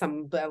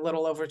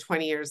little over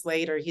 20 years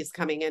later, he's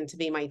coming in to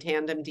be my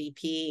tandem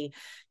DP,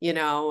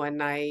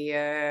 and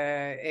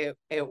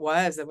it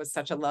was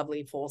such such a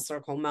lovely full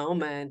circle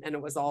moment. And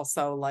it was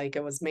also like,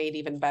 it was made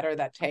even better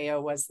that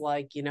Teo was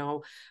like, you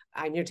know,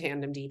 I'm your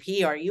tandem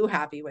DP. Are you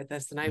happy with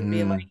this? And I'd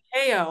be like,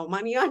 Teo,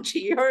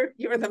 Maniaci,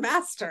 you're the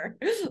master.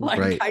 Like,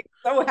 Right. I'm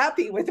so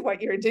happy with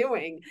what you're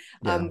doing.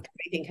 Yeah.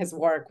 I think his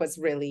work was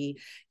really,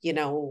 you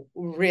know,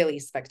 really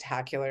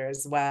spectacular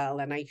as well.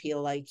 And I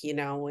feel like, you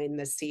know, in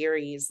the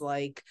series,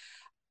 like,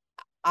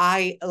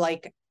 I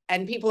like,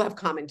 and people have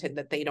commented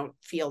that they don't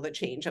feel the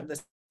change of the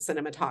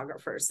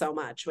cinematographer so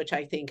much, which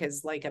I think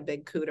is like a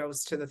big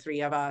kudos to the three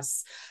of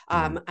us.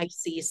 I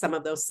see some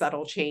of those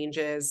subtle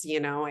changes, you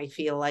know. I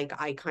feel like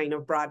I kind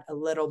of brought a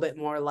little bit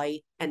more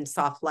light and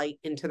soft light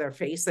into their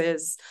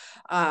faces,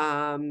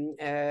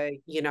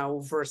 you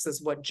know,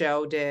 versus what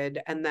Joe did.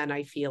 And then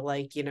I feel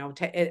like, you know,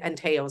 and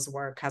Teo's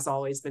work has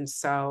always been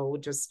so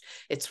just,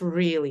 it's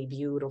really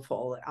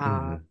beautiful.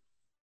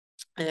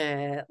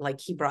 Like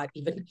he brought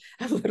even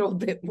a little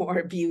bit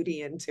more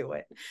beauty into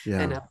it.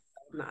 Yeah. And episode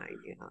 9,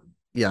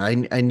 yeah,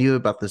 I knew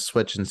about the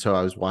switch, and so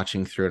I was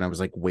watching through and I was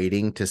like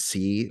waiting to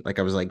see, like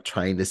I was like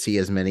trying to see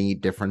as many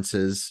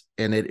differences,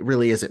 and it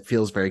really is, it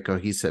feels very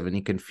cohesive, and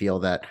you can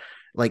feel that,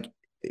 like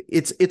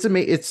it's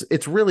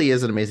really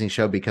is an amazing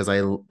show, because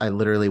I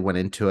literally went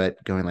into it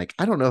going like,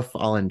 I don't know if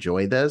I'll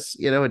enjoy this,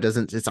 you know.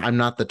 I'm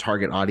not the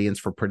target audience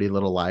for Pretty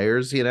Little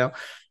Liars, you know.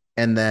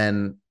 And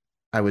then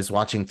I was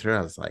watching through,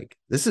 I was like,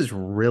 this is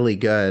really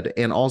good.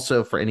 And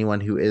also for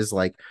anyone who is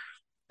like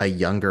a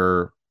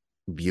younger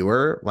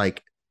viewer,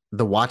 like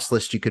the watch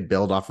list you could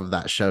build off of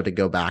that show to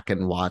go back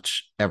and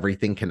watch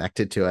everything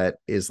connected to it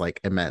is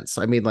like immense.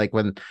 I mean, like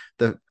when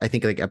I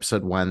think like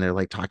episode 1, they're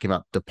like talking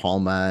about De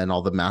Palma and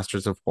all the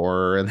masters of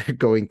horror, and they're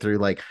going through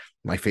like,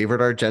 my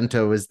favorite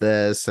Argento is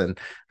this. And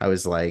I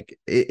was like,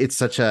 it's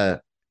such a,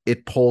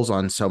 it pulls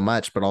on so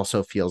much, but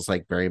also feels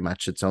like very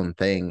much its own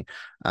thing.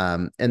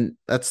 And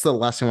that's the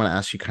last thing I want to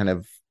ask you, kind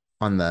of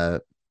on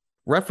the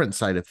reference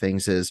side of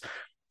things, is,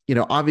 you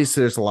know,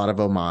 obviously there's a lot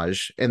of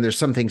homage, and there's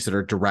some things that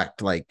are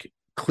direct, like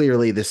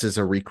clearly this is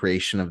a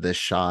recreation of this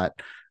shot.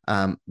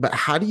 But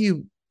how do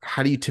you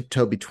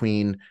tiptoe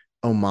between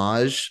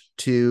homage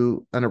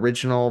to an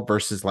original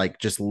versus like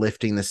just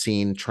lifting the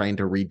scene, trying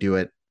to redo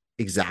it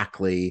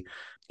exactly?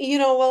 You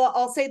know, well,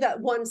 I'll say that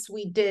once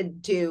we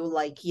did do,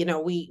 like, you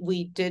know,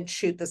 we did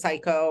shoot the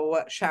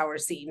Psycho shower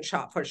scene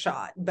shot for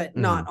shot, but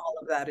not all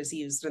of that is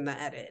used in the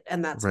edit,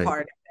 and that's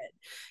part of it.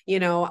 You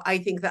know, I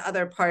think the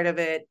other part of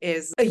it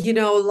is, you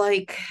know,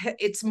 like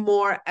it's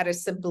more at a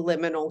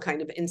subliminal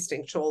kind of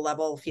instinctual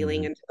level,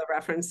 feeling into the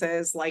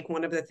references. Like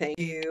one of the things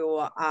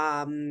you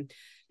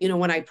know,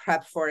 when I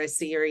prep for a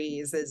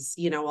series is,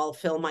 you know, I'll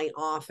fill my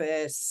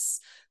office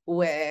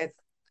with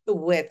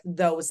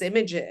those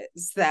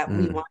images that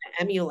we want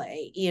to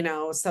emulate, you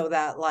know, so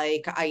that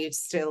like I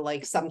still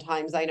like,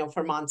 sometimes I know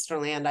for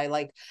Monsterland, I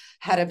like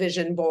had a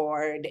vision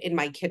board in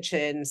my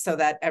kitchen so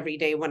that every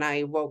day when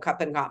I woke up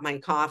and got my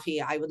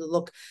coffee, I would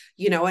look,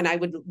 you know, and I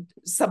would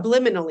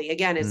subliminally,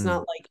 again, it's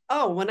not like,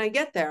 oh, when I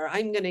get there,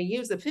 I'm going to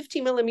use a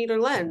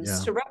 50mm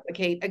lens to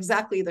replicate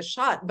exactly the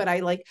shot. But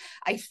I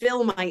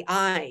fill my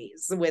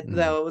eyes with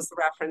those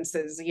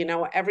references, you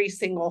know. Every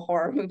single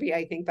horror movie,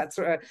 I think that's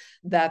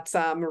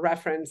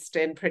referenced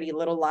in Pretty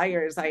Little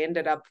Liars, I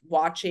ended up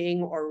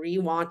watching or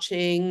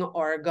rewatching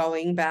or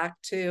going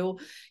back to,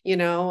 you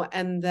know.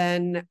 And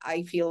then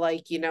I feel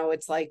like, you know,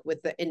 it's like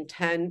with the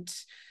intent,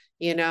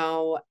 you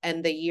know,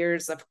 and the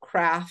years of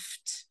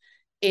craft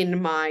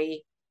in my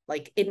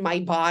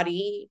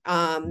body,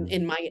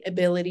 in my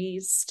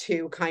abilities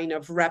to kind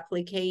of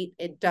replicate,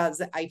 it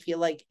does, I feel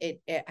like it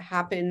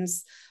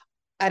happens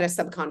at a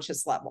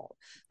subconscious level.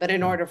 But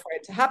in order for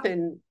it to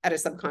happen at a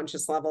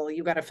subconscious level,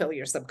 you got to fill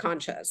your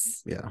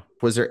subconscious. Yeah.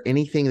 Was there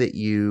anything that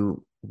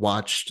you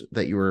watched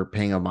that you were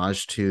paying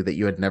homage to that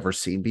you had never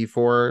seen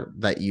before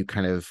that you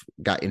kind of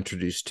got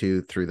introduced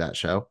to through that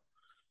show?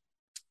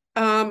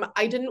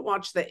 I didn't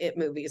watch the It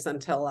movies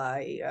until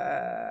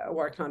I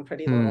worked on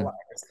Pretty Little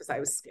Liars, because I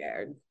was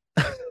scared.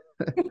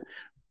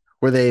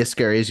 Were they as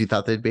scary as you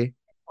thought they'd be?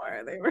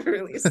 They were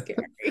really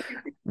scary.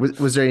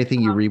 Was there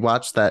anything you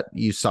rewatched that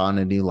you saw in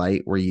a new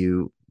light where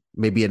you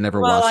maybe had never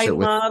watched it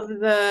with?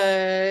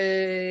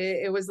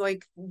 It was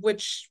like,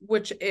 which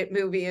It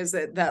movie is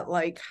it that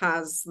like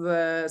has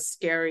the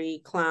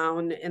scary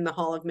clown in the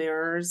Hall of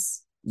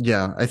Mirrors?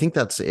 Yeah, I think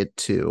that's it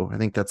too. I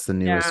think that's the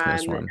newest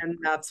one. And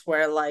that's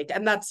where like,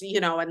 and that's, you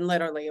know, and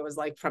literally it was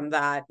like from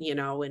that, you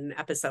know, in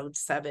episode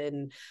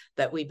 7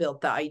 that we built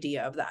the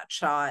idea of that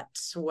shot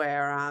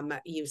where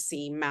you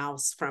see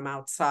Mouse from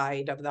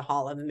outside of the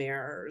Hall of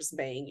Mirrors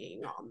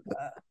banging on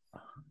the.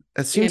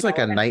 It seems like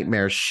a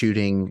nightmare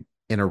shooting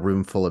in a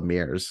room full of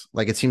mirrors.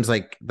 Like it seems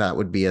like that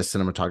would be a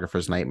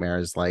cinematographer's nightmare,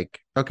 is like,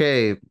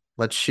 okay,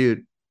 let's shoot,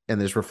 and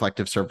there's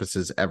reflective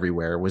surfaces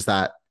everywhere. Was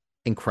that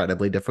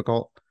incredibly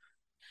difficult?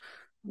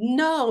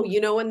 No,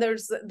 you know, and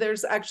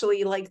there's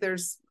actually like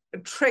there's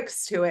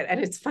tricks to it,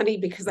 and it's funny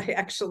because I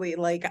actually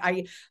like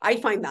I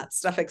find that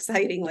stuff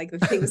exciting, like the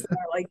things that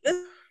are like,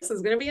 this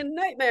is going to be a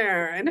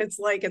nightmare, and it's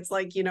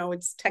like, you know,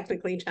 it's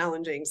technically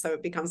challenging, so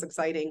it becomes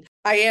exciting.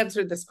 I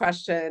answered this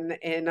question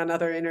in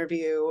another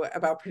interview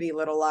about Pretty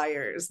Little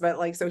Liars, but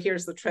like, so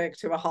here's the trick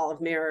to a hall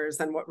of mirrors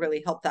and what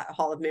really helped that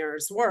hall of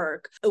mirrors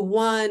work.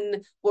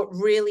 One, what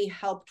really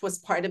helped was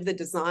part of the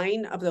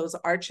design of those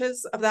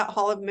arches of that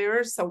hall of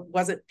mirrors. So it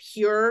wasn't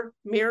pure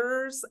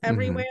mirrors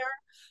everywhere.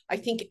 I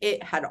think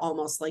it had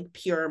almost like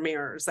pure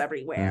mirrors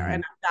everywhere.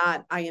 And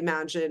that I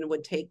imagine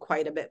would take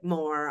quite a bit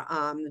more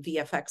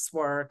VFX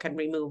work and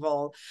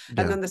removal.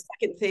 And then the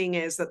second thing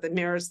is that the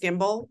mirrors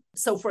gimbal.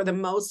 So for the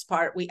most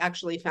part, we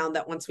actually found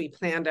that once we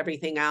planned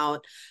everything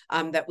out,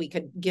 that we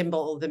could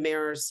gimbal the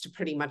mirrors to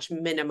pretty much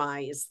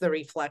minimize the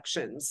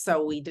reflections.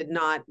 So we did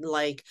not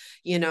like,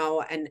 you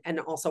know, and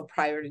also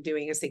prior to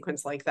doing a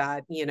sequence like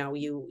that, you know,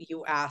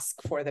 you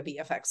ask for the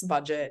VFX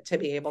budget to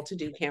be able to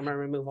do camera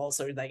removal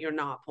so that you're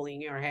not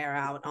pulling your hair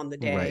out on the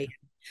day, right,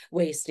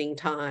 wasting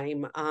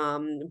time.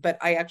 But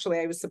I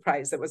was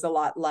surprised it was a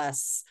lot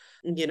less,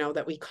 you know,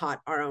 that we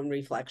caught our own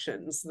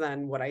reflections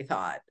than what I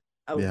thought.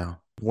 Yeah.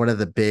 One of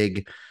the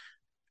big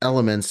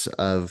elements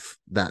of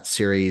that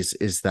series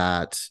is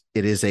that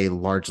it is a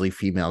largely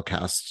female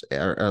cast,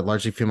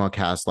 largely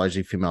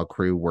female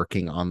crew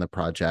working on the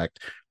project.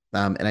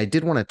 And I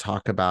did want to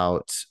talk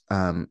about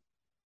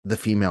the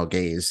female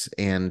gaze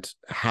and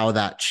how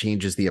that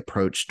changes the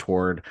approach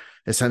toward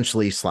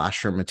essentially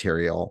slasher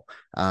material,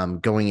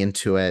 going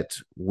into it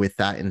with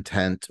that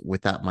intent,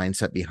 with that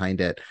mindset behind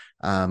it.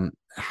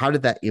 How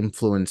did that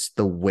influence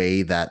the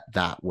way that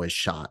was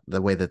shot,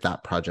 the way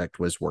that project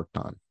was worked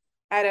on?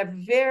 At a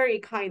very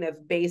kind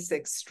of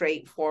basic,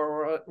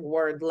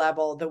 straightforward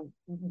level,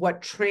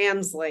 what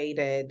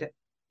translated,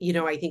 you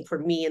know, I think for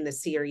me in the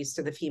series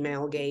to the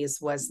female gaze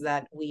was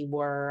that we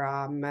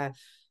were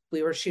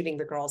shooting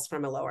the girls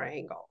from a lower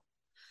angle,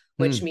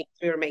 which means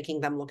we were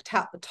making them look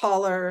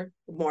taller,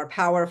 more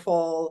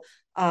powerful.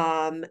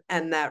 And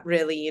that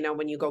really, you know,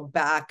 when you go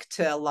back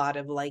to a lot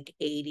of like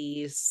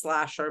 80s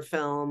slasher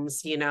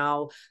films, you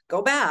know,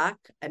 go back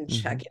and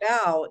check it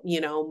out. You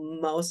know,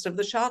 most of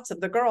the shots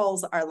of the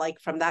girls are like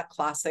from that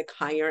classic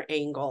higher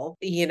angle,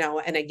 you know,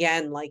 and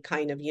again, like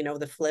kind of, you know,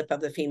 the flip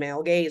of the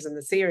female gaze in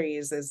the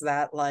series is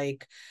that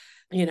like,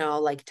 you know,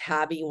 like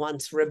Tabby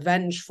wants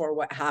revenge for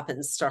what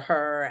happens to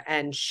her.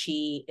 And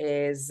she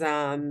is,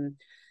 they're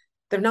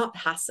not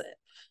passive.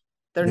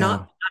 They're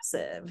not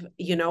passive,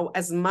 you know,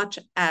 as much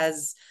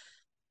as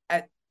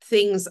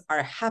things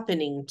are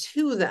happening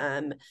to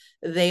them,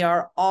 they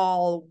are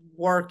all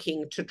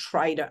working to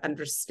try to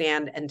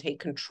understand and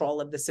take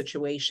control of the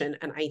situation.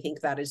 And I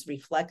think that is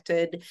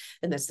reflected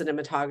in the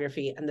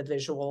cinematography and the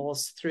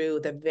visuals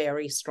through the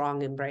very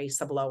strong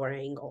embrace of lower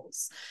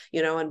angles,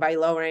 you know, and by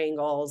lower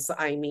angles,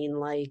 I mean,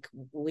 like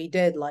we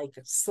did like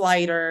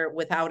slider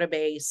without a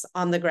base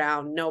on the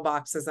ground, no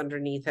boxes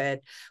underneath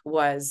it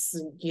was,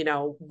 you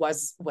know,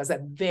 was a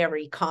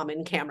very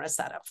common camera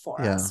setup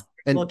for us.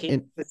 And looking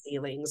at the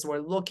ceilings, we're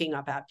looking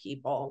up at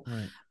people.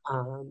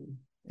 Right.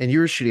 And you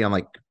were shooting on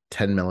like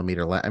 10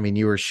 millimeter. I mean,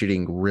 you were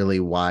shooting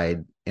really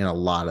wide in a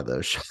lot of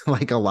those shots.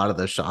 Like a lot of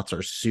those shots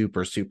are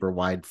super, super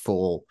wide,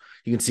 full.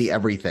 You can see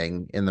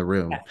everything in the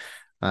room.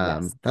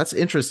 Yes. That's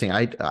interesting.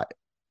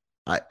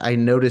 I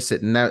notice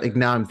it now. Like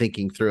now I'm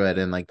thinking through it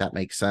and like that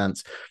makes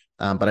sense.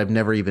 But I've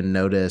never even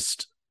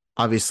noticed.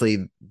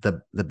 Obviously,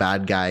 the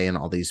bad guy in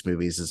all these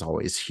movies is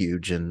always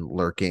huge and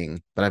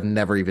lurking, but I've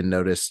never even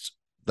noticed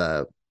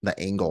the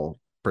angle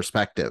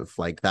perspective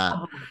like that.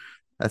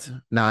 That's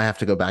now I have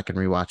to go back and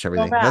rewatch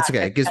everything. That's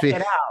okay. It gives me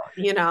it out.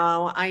 You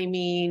know, I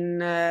mean,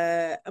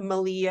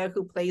 Malia,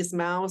 who plays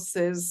Mouse,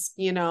 is,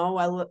 you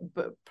know,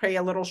 probably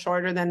a little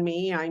shorter than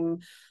me. I'm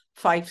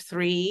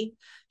 5'3",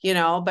 you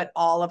know, but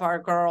all of our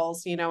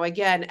girls, you know,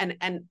 again,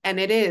 and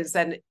it is,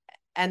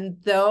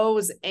 and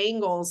those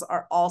angles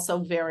are also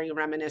very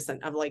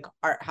reminiscent of like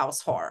art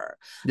house horror.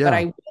 Yeah. But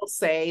I will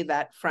say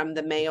that from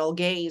the male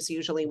gaze,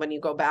 usually when you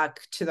go back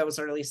to those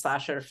early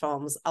slasher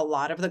films, a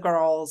lot of the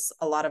girls,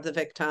 a lot of the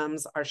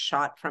victims are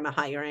shot from a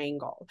higher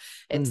angle.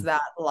 It's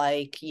that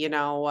like, you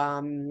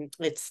know,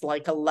 it's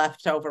like a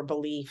leftover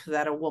belief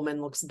that a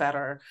woman looks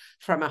better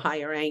from a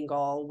higher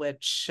angle,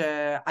 which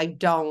I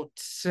don't...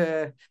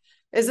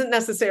 isn't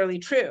necessarily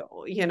true,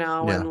 you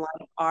know, and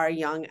like our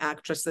young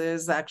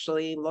actresses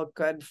actually look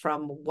good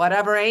from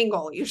whatever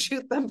angle you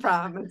shoot them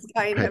from. It's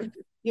kind of,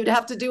 you'd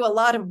have to do a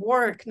lot of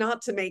work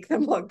not to make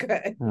them look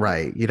good.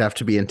 Right. You'd have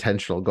to be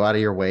intentional, go out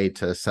of your way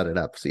to set it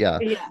up. So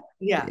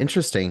yeah.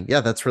 Interesting.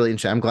 Yeah, that's really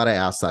interesting. I'm glad I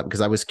asked that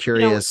because I was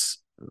curious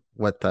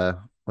what the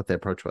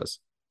approach was.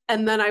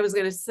 And then I was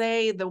going to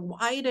say the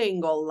wide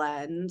angle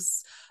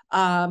lens.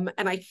 And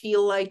I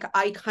feel like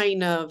I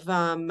kind of,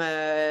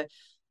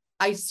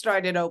 I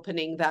started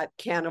opening that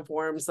can of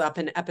worms up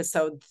in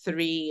episode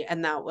 3.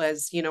 And that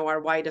was, you know, our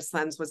widest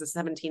lens was a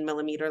 17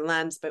 millimeter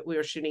lens, but we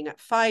were shooting at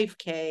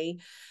 5K,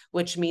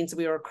 which means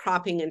we were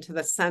cropping into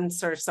the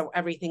sensor. So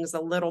everything's a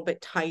little bit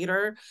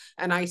tighter.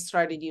 And I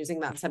started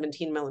using that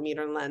 17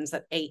 millimeter lens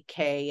at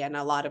 8K. And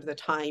a lot of the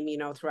time, you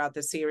know, throughout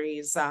the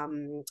series,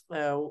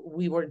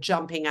 we were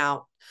jumping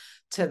out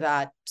to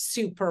that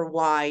super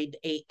wide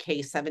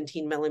 8K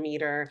 17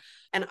 millimeter.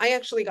 And I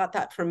actually got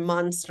that from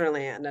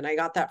Monsterland, and I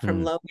got that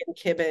from Logan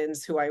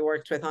Kibbins, who I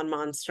worked with on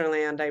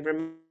Monsterland. I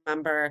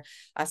remember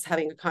us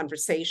having a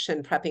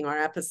conversation prepping our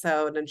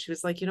episode, and she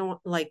was like, you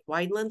know, like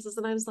wide lenses.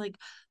 And I was like,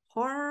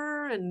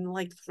 horror and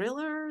like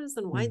thrillers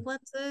and wide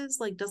lenses,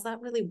 like does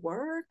that really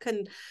work?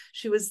 And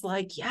she was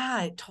like,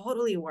 yeah, it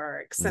totally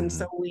works. And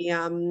so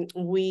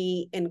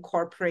we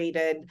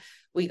incorporated,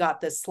 we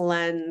got this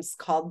lens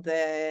called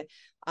the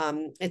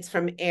it's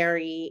from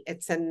Arri.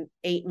 It's an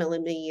 8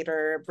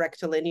 millimeter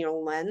rectilinear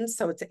lens,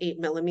 so it's 8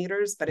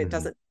 millimeters, but it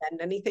doesn't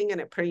bend anything, and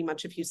it pretty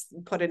much, if you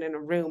put it in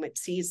a room, it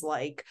sees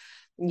like,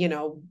 you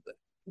know,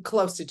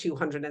 close to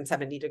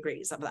 270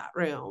 degrees of that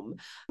room.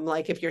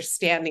 Like if you're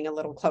standing a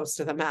little close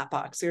to the matte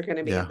box, you're going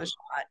to be in the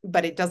shot,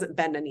 but it doesn't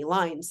bend any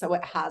lines. So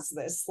it has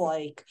this,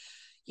 like,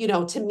 you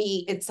know, to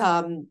me, it's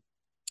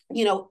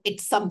you know,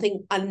 it's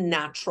something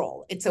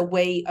unnatural. It's a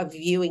way of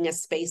viewing a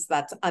space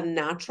that's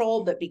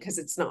unnatural, but because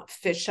it's not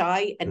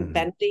fisheye and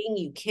bending,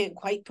 you can't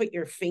quite put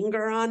your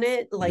finger on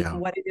it, like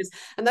what it is.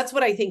 And that's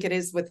what I think it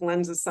is with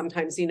lenses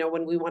sometimes, you know,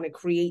 when we want to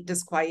create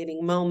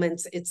disquieting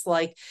moments, it's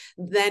like,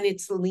 then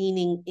it's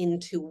leaning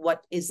into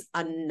what is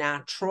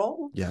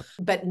unnatural,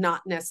 but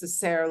not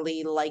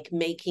necessarily like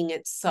making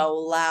it so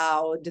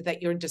loud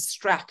that you're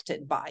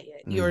distracted by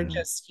it. You're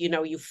just, you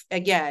know, you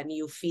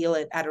feel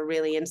it at a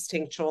really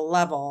instinctual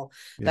level.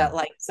 That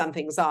like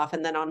something's off.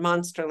 And then on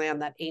Monsterland,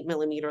 that 8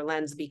 millimeter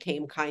lens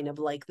became kind of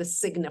like the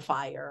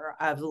signifier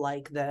of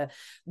like the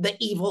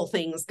evil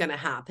thing's gonna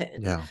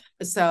happen.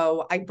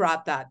 So I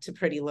brought that to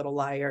Pretty Little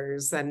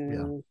Liars,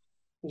 and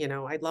you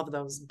know, I love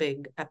those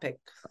big epic.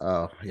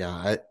 Oh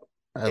yeah,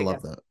 I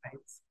love that.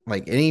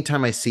 Like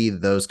anytime I see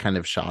those kind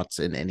of shots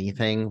in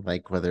anything,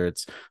 like whether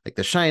it's like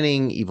The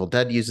Shining, Evil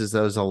Dead uses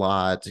those a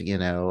lot, you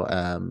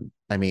know.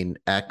 I mean,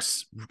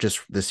 X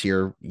just this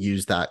year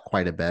used that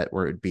quite a bit,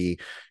 where it would be,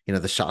 you know,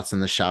 the shots in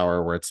the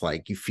shower where it's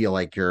like you feel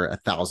like you're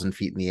 1,000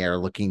 feet in the air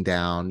looking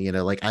down, you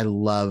know, like I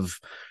love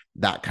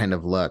that kind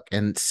of look,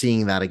 and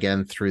seeing that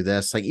again through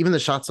this, like even the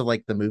shots of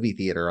like the movie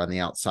theater on the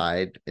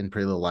outside in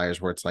Pretty Little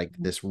Liars, where it's like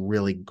this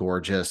really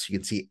gorgeous, you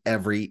can see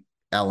every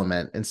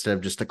element instead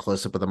of just a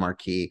close-up of the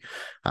marquee.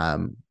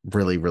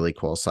 Really, really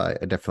cool. So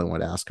I definitely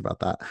want to ask about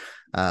that.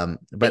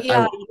 But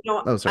yeah, you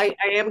know, I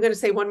am going to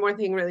say one more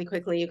thing really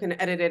quickly. You can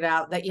edit it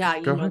out. That you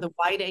know, the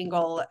wide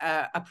angle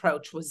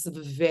approach was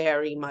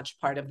very much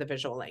part of the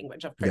visual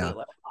language of Pretty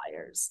Little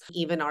Liars.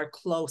 Even our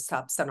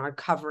close-ups and our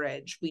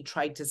coverage, we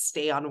tried to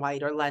stay on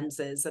wider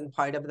lenses, and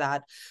part of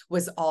that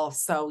was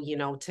also, you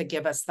know, to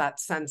give us that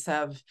sense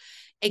of,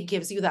 it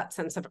gives you that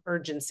sense of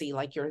urgency,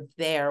 like you're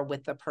there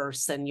with the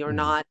person. You're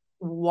not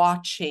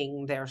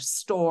watching their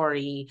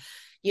story,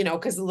 you know,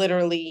 because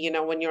literally, you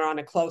know, when you're on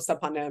a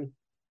close-up on a,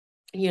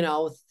 you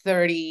know,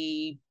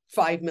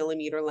 35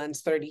 millimeter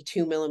lens,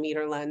 32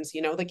 millimeter lens,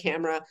 you know, the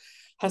camera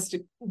has to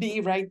be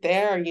right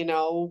there, you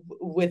know,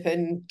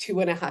 within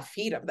 2.5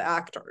 feet of the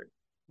actor.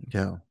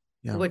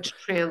 Which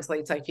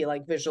translates, I feel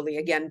like, visually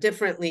again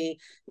differently.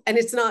 And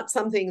it's not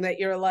something that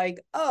you're like,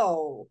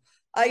 oh,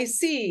 I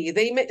see,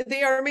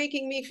 they are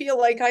making me feel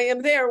like I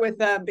am there with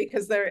them,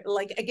 because they're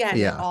like,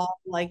 again, all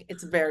like,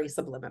 it's very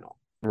subliminal.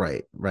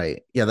 Right.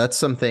 Yeah, that's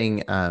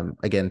something,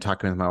 again,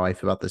 talking with my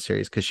wife about the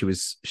series,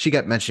 because she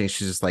kept mentioning,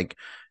 she's like,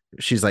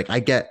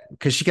 I get,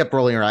 because she kept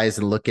rolling her eyes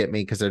and look at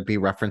me because there'd be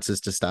references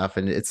to stuff,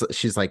 and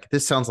she's like,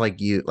 this sounds like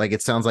you, like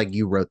it sounds like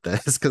you wrote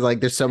this, because like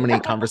there's so many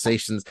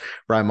conversations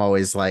where I'm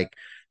always like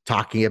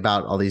talking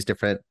about all these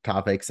different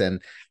topics,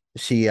 and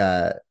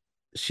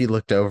she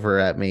looked over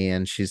at me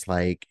and she's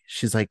like,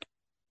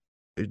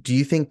 do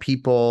you think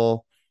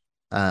people,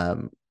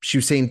 she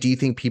was saying, do you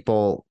think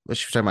people,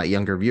 she was talking about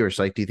younger viewers,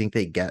 like, do you think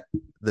they get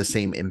the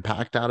same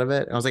impact out of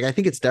it? And I was like, I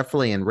think it's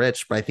definitely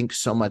enriched, but I think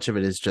so much of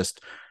it is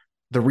just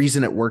the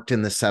reason it worked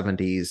in the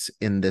 70s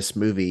in this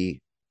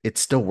movie, it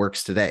still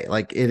works today.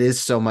 Like it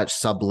is so much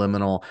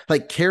subliminal.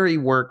 Like Carrie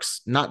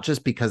works not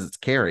just because it's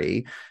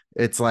Carrie,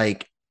 it's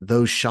like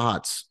those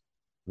shots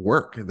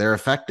work, they're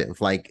effective.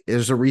 Like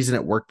there's a reason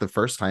it worked the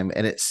first time,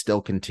 and it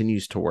still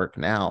continues to work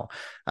now.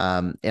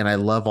 And I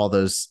love all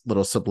those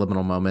little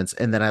subliminal moments,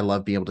 and then I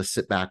love being able to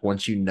sit back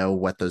once you know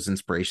what those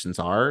inspirations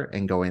are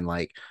and going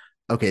like,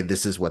 okay,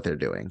 this is what they're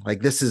doing,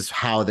 like this is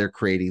how they're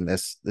creating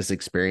this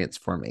experience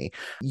for me.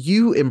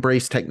 You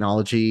embrace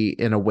technology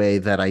in a way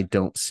that I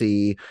don't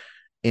see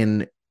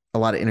in a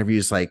lot of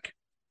interviews, like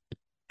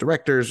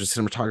directors or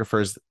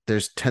cinematographers.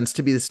 There's tends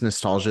to be this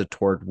nostalgia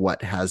toward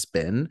what has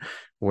been,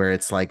 where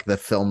it's like the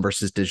film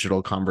versus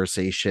digital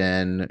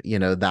conversation, you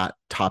know, that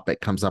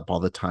topic comes up all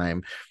the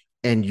time.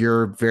 And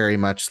you're very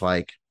much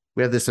like,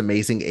 we have this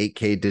amazing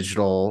 8K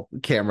digital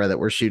camera that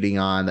we're shooting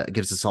on that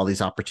gives us all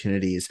these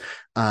opportunities.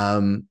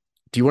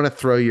 Do you want to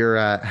throw your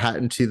hat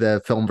into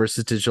the film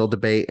versus digital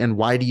debate? And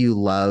why do you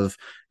love,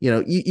 you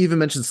know, you even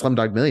mentioned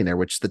Slumdog Millionaire,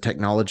 which the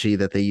technology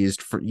that they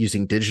used for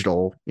using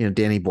digital, you know,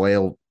 Danny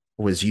Boyle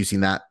was using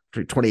that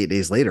 28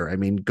 days later. I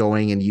mean,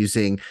 going and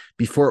using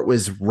before it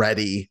was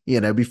ready, you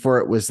know, before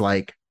it was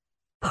like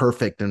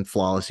perfect and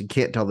flawless. You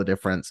can't tell the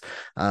difference.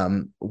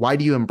 Why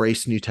do you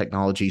embrace new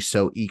technology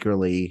so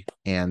eagerly,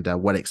 and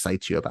what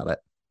excites you about it?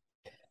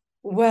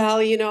 Well,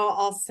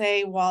 I'll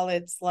say while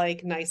it's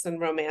like nice and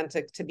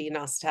romantic to be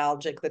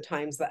nostalgic, the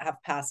times that have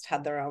passed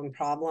had their own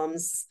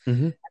problems,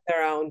 Hmm.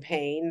 their own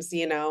pains,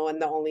 and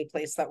the only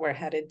place that we're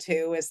headed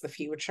to is the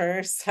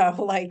future. So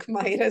like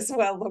might as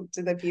well look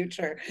to the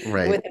future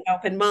Right. with an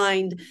open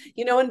mind,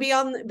 and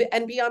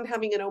beyond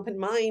having an open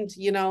mind,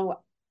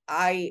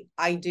 I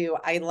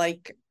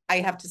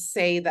have to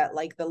say that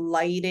like the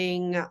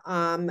lighting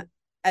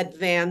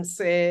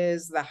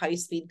advances, the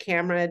high-speed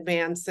camera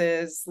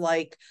advances,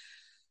 like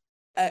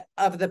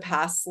of the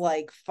past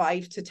like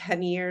 5 to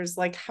 10 years,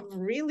 like have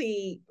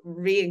really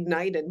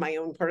reignited my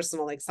own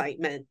personal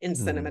excitement in Mm.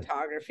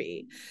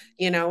 cinematography,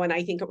 and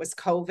I think it was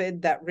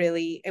COVID that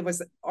really, it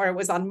was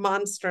on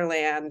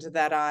Monsterland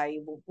that I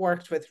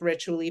worked with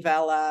Rich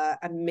Ulivella,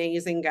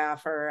 amazing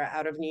gaffer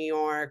out of New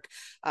York.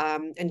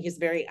 And he's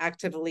very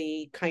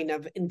actively kind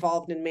of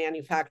involved in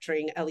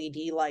manufacturing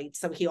LED lights.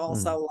 So he Mm.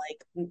 also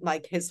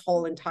like his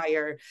whole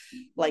entire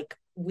like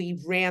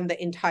we ran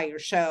the entire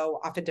show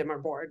off a dimmer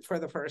board for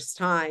the first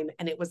time,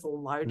 and it was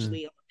Mm.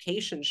 largely a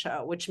location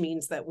show, which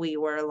means that we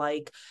were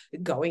like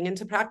going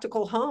into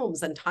practical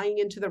homes and tying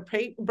into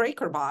the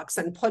breaker box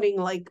and putting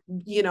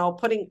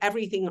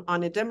everything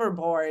on a dimmer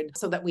board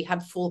so that we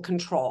had full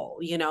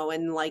control,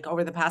 and like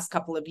over the past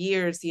couple of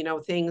years,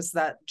 things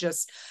that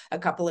just a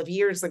couple of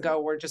years ago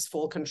were just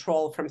full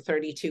control from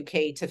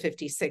 32K to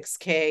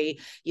 56K,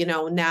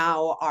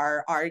 now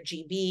our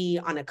RGB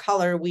on a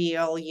color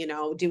wheel,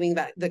 doing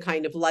the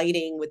kind of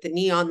lighting with the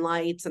neon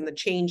lights and the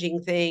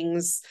changing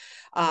things.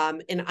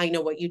 And I know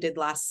what you did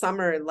last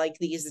summer, like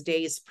these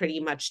days pretty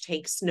much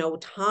takes no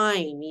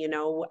time,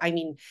 I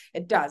mean,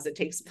 it does, it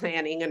takes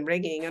planning and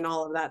rigging and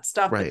all of that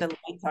stuff, but Right. the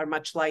lights are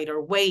much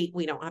lighter weight.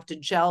 We don't have to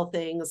gel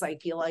things. I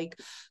feel like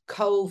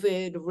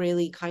COVID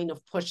really kind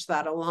of pushed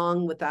that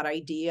along with that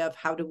idea of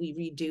how do we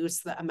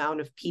reduce the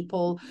amount of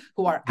people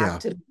who are Yeah.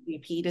 actively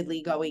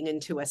repeatedly going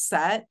into a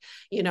set,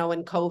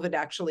 and COVID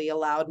actually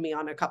allowed me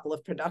on a couple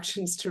of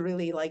productions to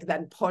really like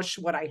then push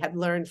what I had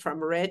learned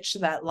from Rich,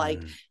 that like,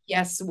 Mm.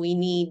 yes, we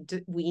need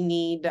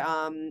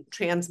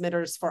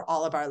transmitters for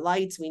all of our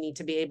lights. We need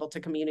to be able to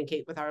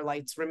communicate with our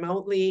lights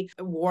remotely,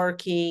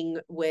 working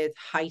with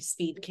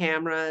high-speed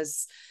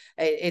cameras.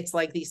 It's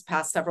like these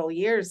past several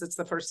years, it's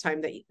the first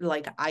time that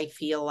like I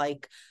feel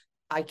like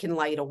I can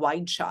light a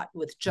wide shot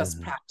with just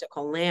Mm.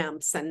 practical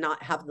lamps and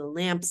not have the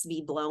lamps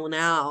be blown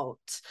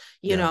out,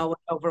 Yeah.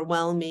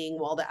 overwhelming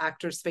while the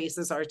actors'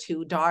 faces are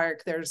too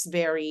dark. There's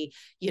very,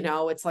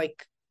 it's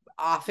like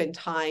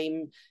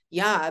oftentimes,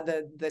 yeah,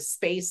 the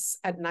space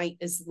at night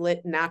is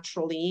lit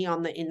naturally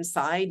on the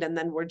inside, and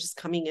then we're just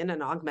coming in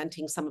and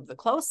augmenting some of the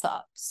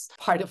close-ups.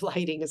 Part of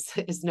lighting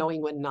is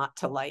knowing when not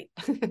to light.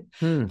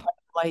 Mm.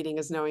 Lighting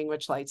is knowing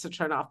which lights to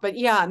turn off. But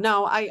yeah,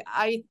 no, I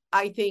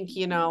think,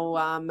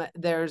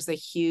 there's a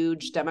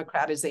huge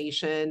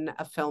democratization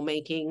of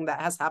filmmaking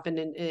that has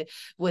happened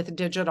with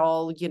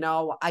digital.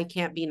 I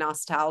can't be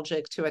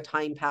nostalgic to a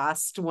time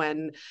past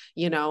when,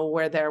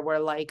 where there were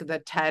like the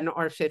 10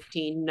 or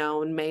 15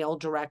 known male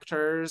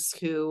directors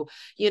who,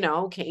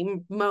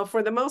 came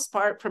for the most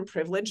part from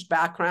privileged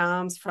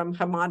backgrounds, from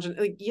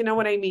homogenous, you know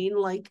what I mean?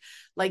 Like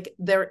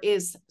there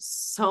is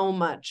so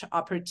much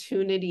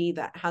opportunity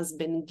that has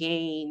been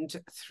gained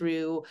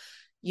through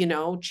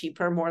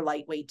cheaper, more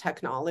lightweight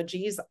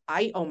technologies.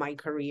 I owe my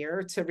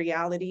career to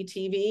reality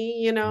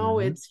TV. Hmm.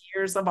 It's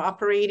years of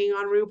operating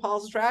on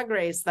RuPaul's Drag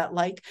Race that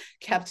like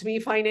kept me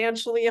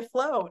financially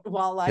afloat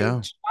while I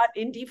Yeah. shot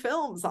indie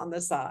films on the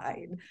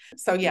side.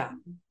 So yeah,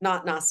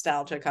 not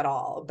nostalgic at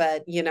all.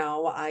 But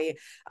I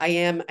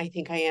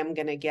think I am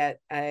gonna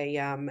get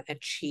a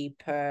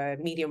cheap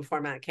medium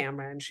format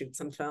camera and shoot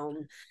some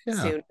film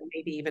Yeah. soon.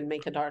 Maybe even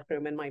make a dark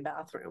room in my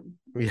bathroom.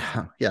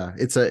 Yeah, yeah.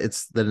 It's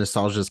the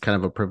nostalgia is kind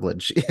of a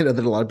privilege, that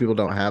a lot of people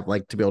don't have,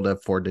 like to be able to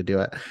afford to do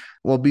it.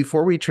 Well,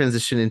 before we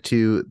transition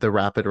into the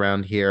rapid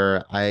round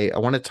here, I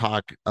want to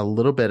talk a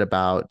little bit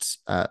about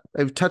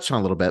I've touched on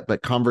a little bit,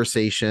 but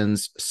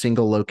Conversations,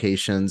 Single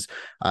Locations,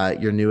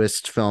 your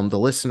newest film, The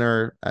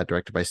Listener,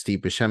 directed by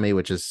Steve Buscemi,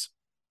 which is,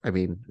 I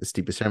mean,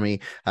 Steve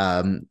Buscemi.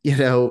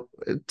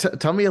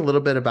 Tell me a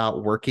little bit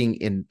about working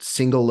in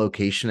single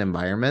location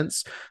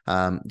environments,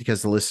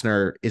 because The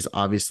Listener is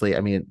obviously,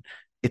 I mean,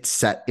 it's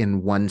set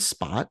in one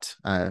spot.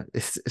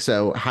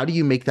 So how do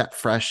you make that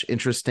fresh,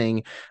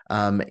 interesting?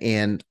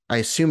 And I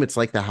assume it's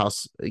like the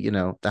House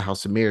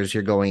of Mirrors.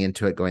 You're going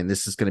into it going,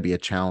 this is going to be a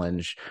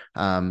challenge.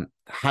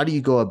 How do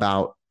you go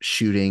about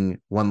shooting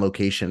one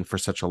location for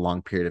such a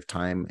long period of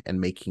time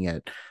and making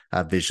it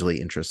visually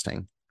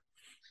interesting?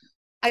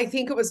 I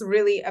think it was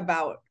really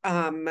about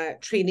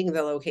treating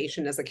the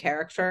location as a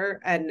character.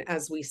 And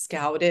as we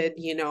scouted,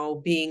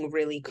 being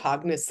really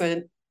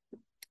cognizant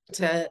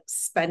to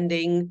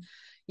spending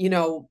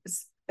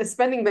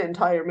the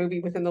entire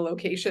movie within the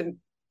location.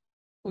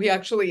 We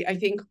actually, I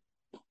think,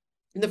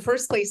 the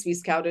first place we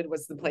scouted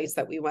was the place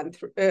that we went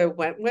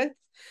with.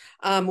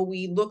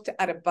 We looked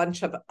at a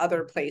bunch of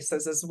other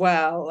places as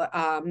well.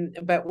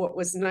 But what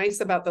was nice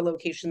about the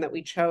location that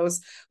we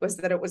chose was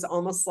that it was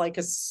almost like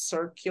a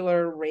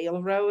circular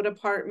railroad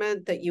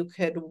apartment that you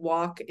could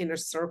walk in a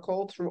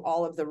circle through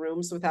all of the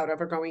rooms without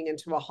ever going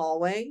into a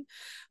hallway.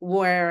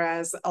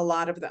 Whereas a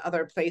lot of the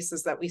other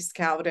places that we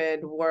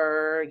scouted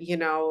were, it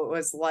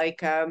was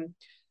like,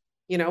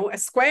 a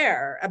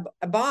square,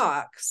 a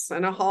box,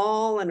 and a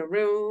hall, and a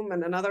room,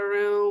 and another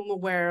room,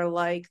 where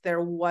like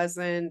there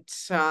wasn't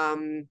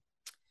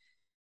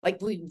like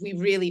we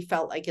really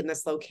felt like in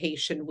this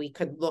location we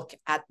could look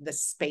at the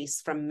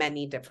space from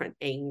many different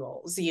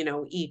angles.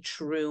 Each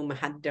room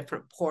had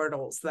different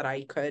portals that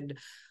I could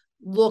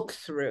look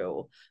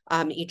through.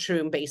 Each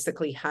room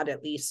basically had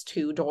at least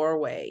 2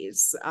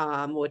 doorways,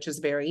 which is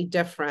very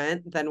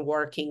different than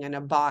working in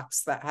a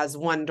box that has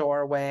 1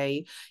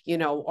 doorway,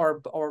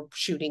 or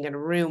shooting in a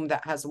room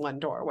that has 1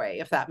 doorway,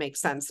 if that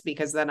makes sense,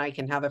 because then I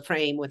can have a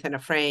frame within a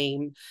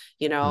frame,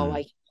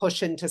 I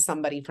push into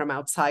somebody from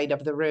outside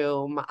of the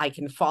room. I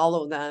can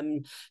follow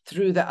them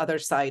through the other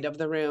side of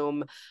the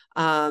room.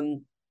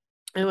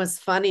 It was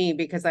funny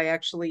because I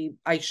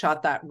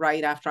shot that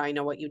right after I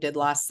Know What You Did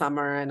Last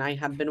Summer, and I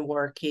had been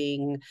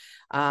working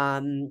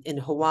in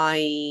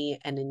Hawaii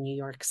and in New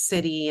York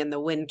City in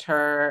the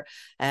winter,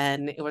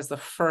 and it was the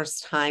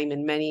first time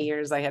in many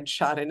years I had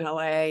shot in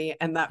LA,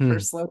 and that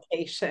first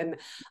location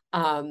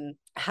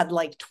had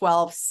like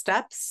 12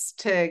 steps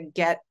to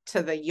get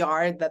to the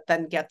yard that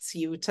then gets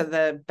you to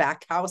the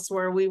back house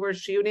where we were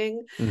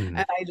shooting. And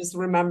I just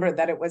remember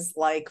that it was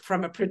like,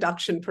 from a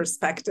production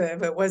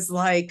perspective, it was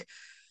like,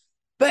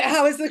 but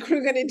how is the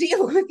crew going to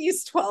deal with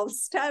these 12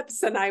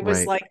 steps? And I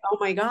was like, oh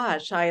my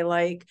gosh,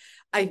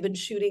 I've been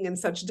shooting in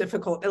such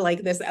difficult,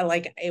 like this,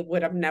 like it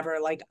would have never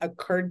like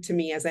occurred to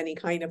me as any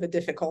kind of a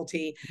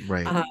difficulty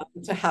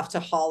to have to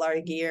haul our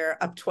gear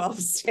up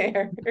 12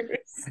 stairs.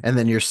 And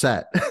then you're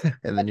set.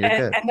 And then you're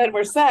good. And then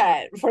we're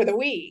set for the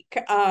week.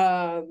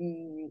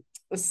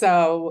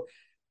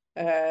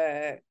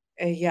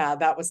 Yeah,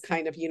 that was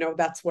kind of,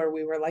 that's where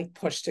we were like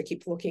pushed to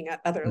keep looking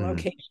at other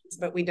locations,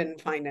 but we didn't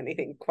find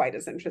anything quite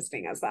as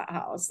interesting as that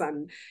house.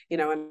 And,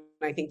 and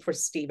I think for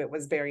Steve, it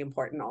was very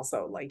important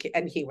also, like,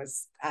 and he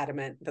was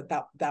adamant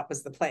that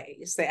was the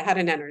place. It had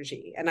an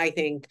energy. And I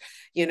think,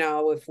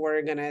 if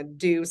we're going to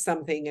do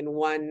something in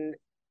one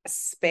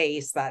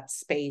space, that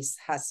space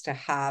has to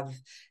have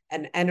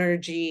an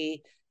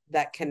energy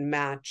that can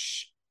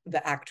match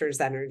the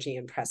actor's energy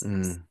and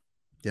presence.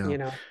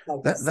 Yeah.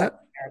 Like that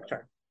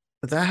character.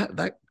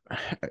 That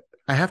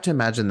I have to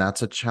imagine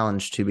that's a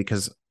challenge too,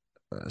 because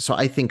so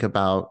I think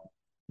about,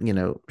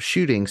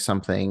 shooting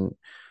something.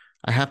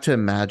 I have to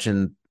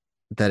imagine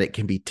that it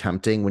can be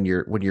tempting when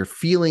you're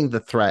feeling the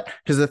threat,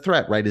 because the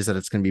threat, right, is that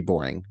it's going to be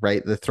boring,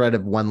 right? The threat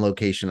of one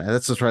location,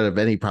 that's the threat of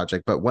any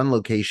project, but one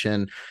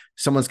location,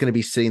 someone's going to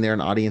be sitting there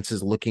and audience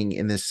is looking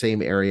in this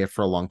same area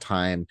for a long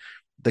time.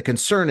 The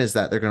concern is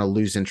that they're going to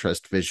lose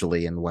interest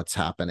visually in what's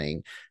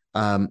happening.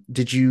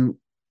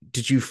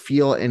 Did you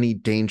feel any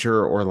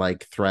danger or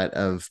like threat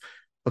of,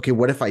 okay,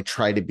 what if I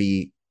try to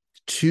be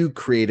too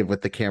creative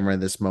with the camera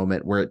in this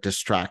moment where it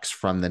distracts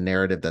from the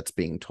narrative that's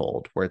being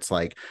told, where it's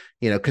like,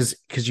 because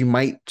you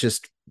might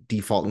just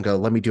default and go,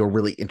 let me do a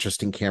really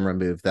interesting camera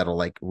move that'll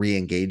like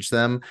re-engage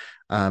them.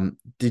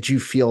 Did you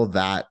feel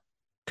that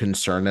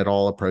concern at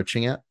all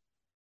approaching it?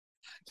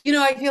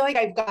 I feel like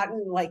I've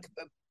gotten like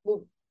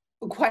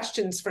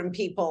questions from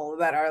people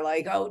that are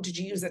like, oh, did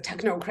you use a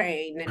techno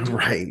crane? And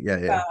right.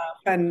 Yeah.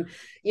 And,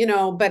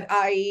 but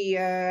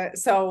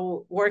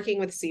so working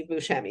with Steve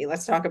Buscemi,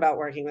 let's talk about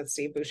working with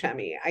Steve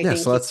Buscemi. I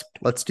think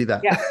let's do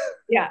that.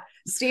 Yeah.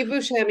 Steve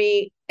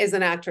Buscemi is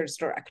an actor's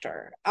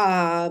director.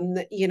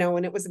 And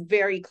it was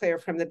very clear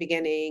from the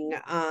beginning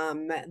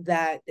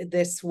that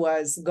this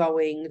was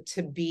going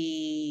to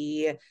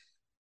be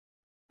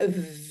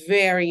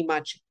very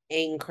much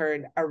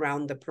anchored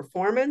around the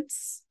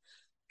performance,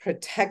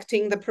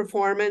 protecting the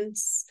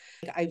performance.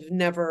 I've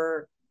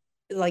never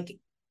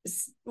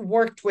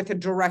worked with a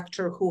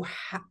director who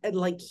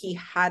he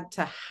had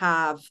to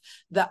have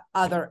the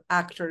other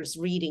actors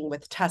reading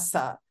with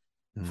Tessa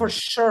for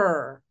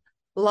sure,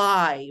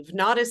 live,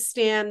 not a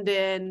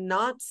stand-in,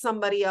 not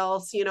somebody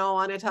else,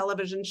 on a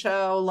television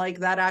show. Like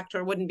that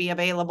actor wouldn't be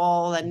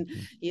available and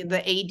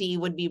the AD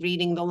would be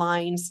reading the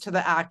lines to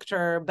the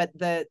actor, but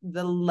the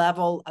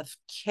level of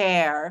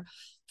care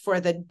for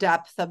the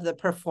depth of the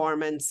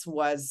performance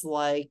was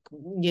like,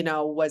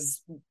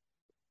 was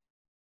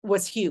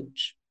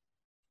huge.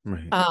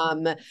 Right.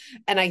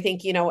 And I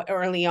think,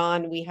 early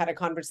on we had a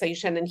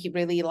conversation and he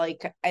really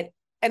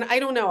and I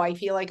don't know, I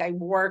feel like I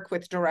work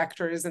with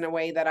directors in a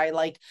way that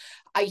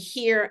I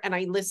hear and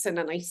I listen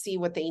and I see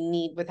what they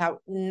need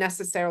without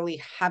necessarily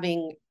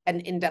having an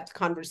in-depth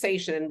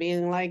conversation and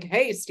being like,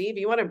 hey, Steve,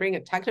 you want to bring a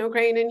techno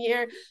crane in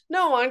here?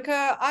 No,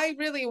 Anka, I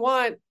really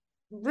want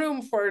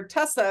room for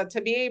Tessa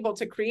to be able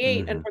to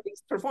create and for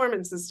these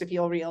performances to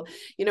feel real.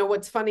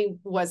 What's funny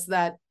was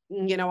that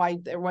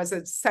there was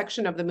a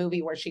section of the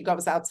movie where she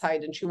goes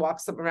outside and she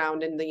walks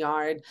around in the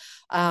yard.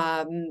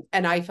 And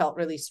I felt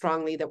really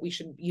strongly that we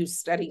should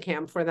use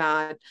Steadicam for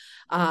that.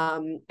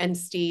 And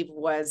Steve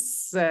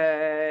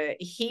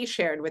he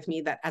shared with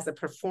me that as a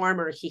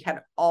performer, he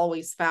had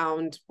always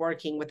found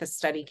working with a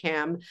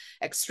Steadicam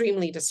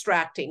extremely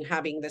distracting,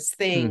 having this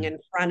thing in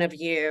front of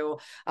you,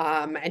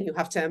 and you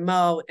have to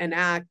emote and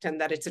act, and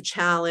that it's a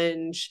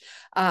challenge.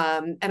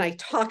 And I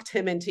talked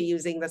him into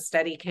using the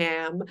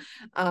Steadicam.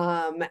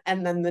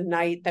 And then the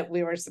night that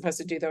we were supposed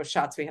to do those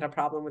shots, we had a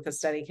problem with the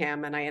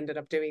Steadicam, and I ended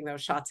up doing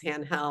those shots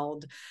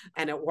handheld,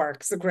 and it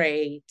works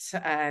great.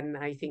 And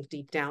I think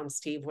deep down,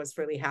 Steve was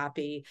really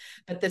happy.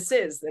 But this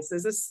is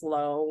a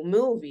slow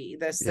movie.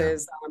 This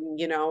is,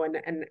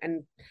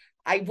 and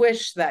I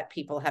wish that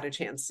people had a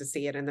chance to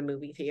see it in the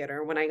movie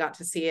theater. When I got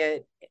to see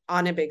it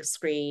on a big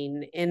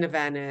screen in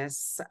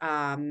Venice,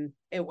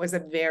 it was a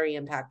very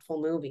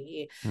impactful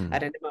movie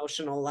at an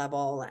emotional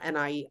level. And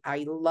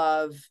I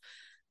love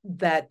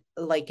that,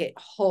 like, it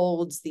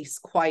holds these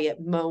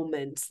quiet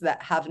moments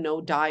that have no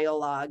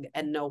dialogue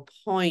and no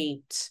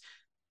point,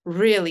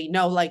 really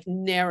no like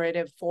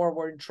narrative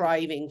forward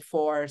driving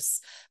force,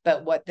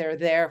 but what they're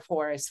there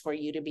for is for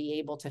you to be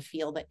able to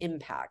feel the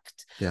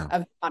impact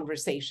of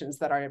conversations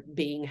that are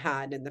being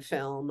had in the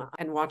film.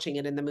 And watching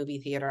it in the movie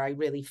theater, I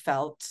really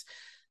felt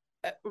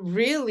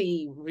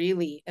really,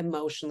 really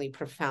emotionally,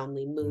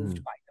 profoundly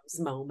moved by those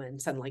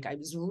moments. And like, I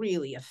was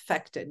really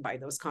affected by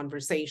those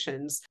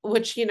conversations,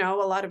 which, a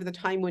lot of the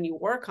time when you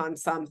work on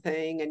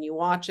something and you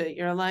watch it,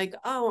 you're like,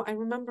 oh, I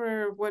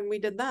remember when we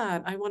did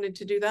that. I wanted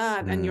to do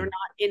that. And you're not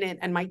in it.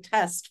 And my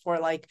test for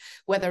like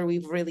whether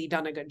we've really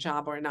done a good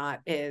job or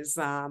not is,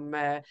 am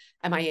I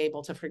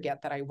able to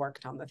forget that I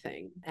worked on the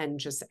thing and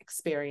just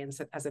experience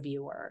it as a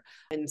viewer?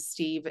 And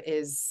Steve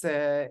is,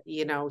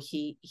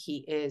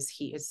 he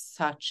is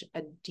such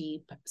a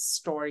deep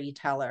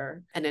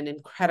storyteller and an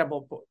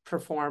incredible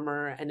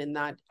performer. And in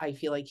that, I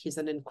feel like he's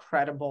an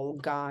incredible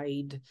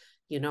guide,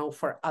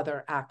 for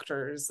other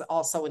actors,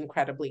 also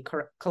incredibly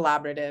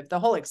collaborative. The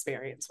whole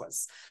experience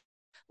was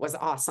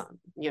awesome.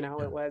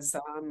 It was,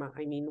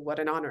 what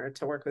an honor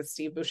to work with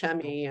Steve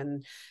Buscemi.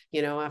 And,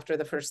 after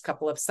the first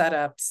couple of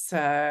setups,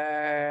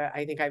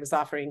 I think I was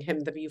offering him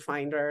the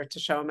viewfinder to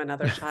show him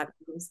another shot.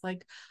 He was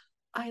like,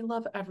 I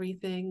love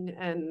everything.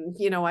 And,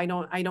 I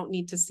don't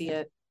need to see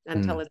it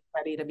until it's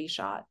ready to be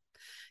shot.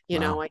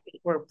 I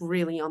think we're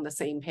really on the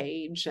same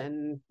page,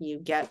 and you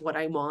get what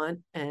I want.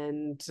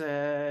 And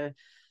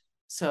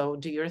so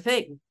do your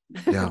thing.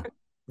 Yeah.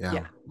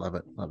 Love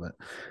it.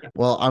 Yeah.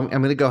 Well, I'm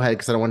going to go ahead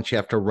because I don't want you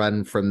to have to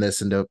run from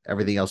this into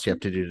everything else you have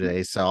to do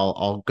today. So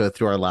I'll go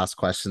through our last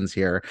questions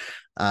here.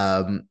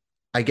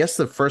 I guess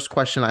the first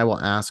question I will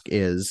ask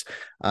is,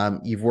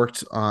 you've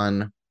worked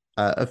on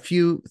a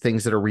few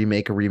things that are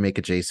remake or remake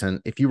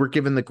adjacent. If you were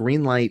given the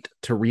green light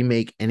to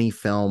remake any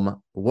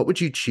film, what would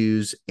you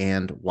choose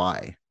and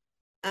why?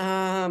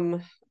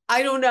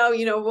 I don't know,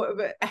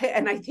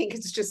 and I think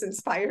it's just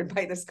inspired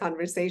by this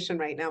conversation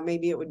right now.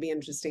 Maybe it would be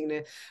interesting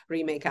to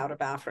remake Out of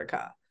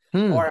Africa.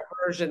 Or a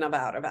version of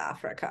Out of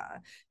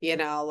Africa,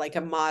 like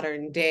a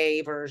modern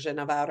day version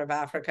of Out of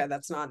Africa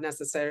that's not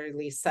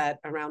necessarily set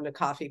around a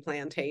coffee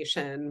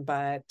plantation,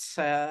 but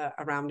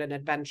around an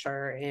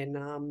adventure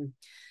in,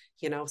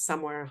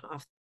 somewhere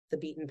off the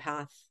beaten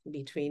path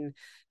between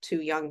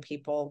two young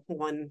people,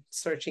 one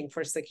searching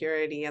for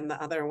security and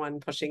the other one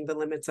pushing the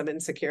limits of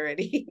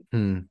insecurity.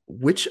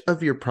 Which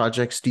of your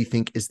projects do you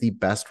think is the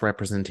best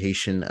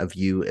representation of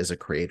you as a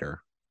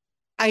creator?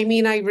 I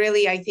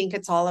think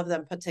it's all of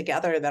them put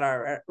together that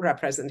are a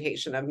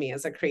representation of me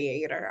as a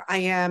creator. I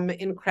am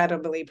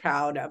incredibly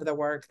proud of the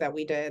work that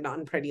we did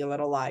on Pretty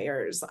Little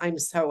Liars. I'm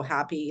so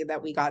happy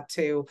that we got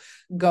to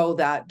go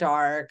that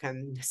dark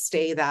and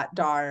stay that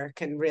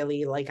dark. And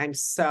really, I'm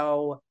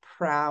so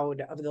proud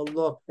of the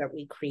look that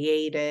we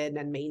created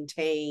and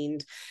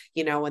maintained,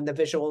 and the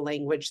visual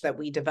language that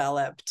we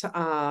developed.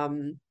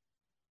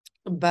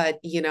 But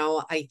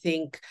I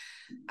think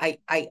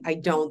I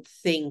don't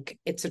think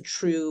it's a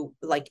true,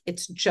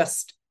 it's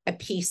just a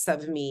piece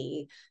of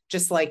me,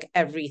 just like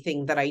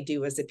everything that I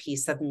do is a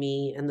piece of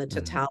me, and the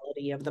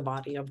totality of the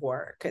body of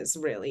work is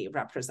really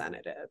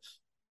representative.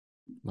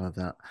 Love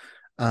that.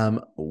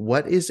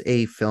 What is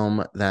a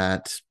film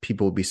that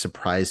people will be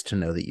surprised to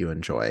know that you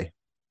enjoy?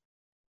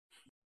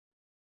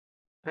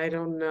 I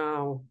don't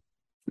know.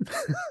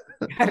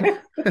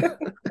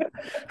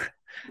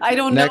 I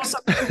don't know.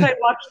 Sometimes I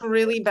watch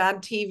really bad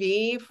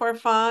TV for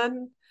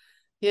fun,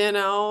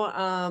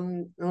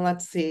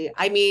 let's see.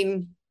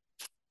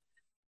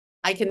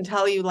 I can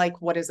tell you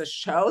what is a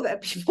show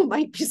that people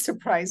might be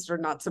surprised or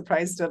not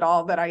surprised at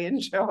all that I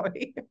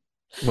enjoy.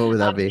 What would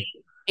that be?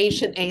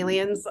 Ancient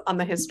Aliens on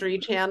the History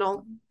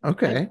Channel.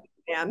 Okay.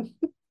 Man.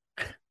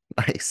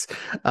 Nice.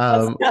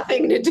 Has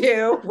nothing to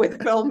do with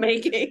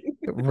filmmaking.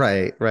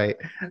 Right.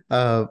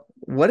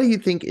 What do you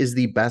think is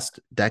the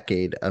best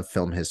decade of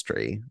film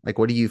history?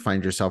 What do you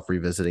find yourself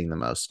revisiting the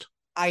most?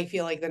 I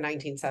feel like the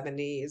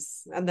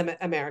 1970s and the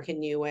American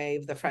New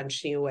Wave, the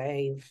French New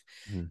Wave,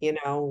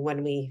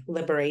 when we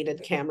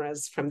liberated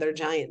cameras from their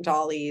giant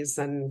dollies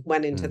and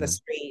went into the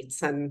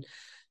streets and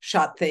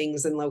shot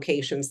things in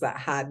locations that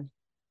had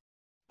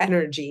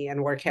energy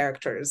and were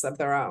characters of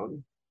their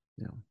own.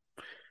 Yeah.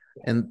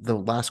 And the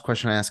last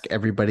question I ask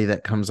everybody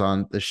that comes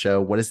on the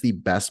show, what is the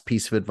best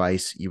piece of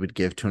advice you would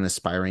give to an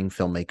aspiring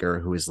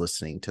filmmaker who is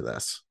listening to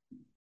this?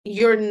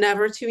 You're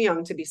never too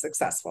young to be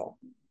successful.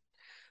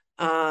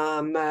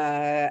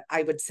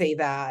 I would say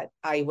that.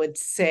 I would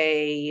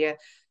say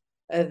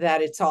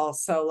that it's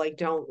also like,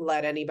 don't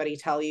let anybody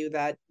tell you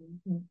that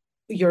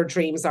your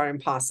dreams are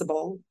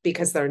impossible,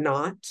 because they're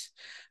not.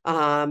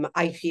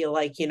 I feel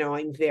like,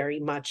 I'm very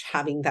much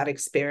having that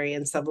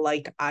experience of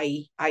like,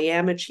 I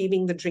am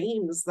achieving the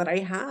dreams that I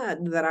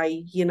had, that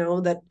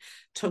that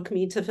took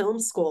me to film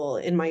school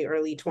in my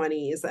early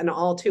 20s. And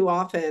all too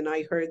often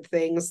I heard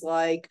things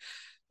like,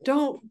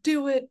 don't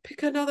do it,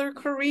 pick another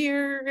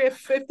career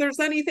if there's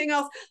anything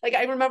else. Like,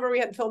 I remember we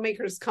had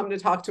filmmakers come to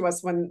talk to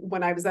us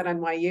when I was at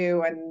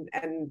NYU,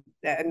 and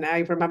I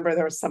remember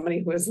there was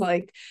somebody who was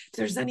like, if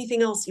there's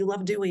anything else you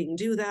love doing,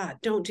 do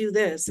that, don't do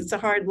this, it's a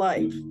hard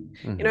life.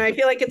 I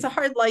feel like it's a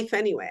hard life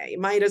anyway, you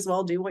might as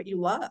well do what you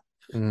love.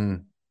 Yeah.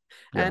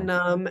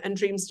 And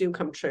dreams do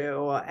come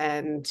true,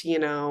 and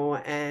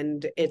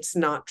and it's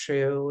not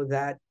true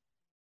that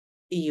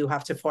you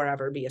have to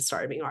forever be a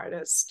starving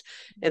artist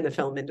in the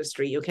film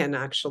industry. You can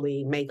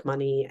actually make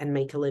money and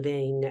make a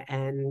living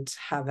and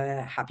have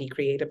a happy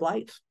creative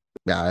life.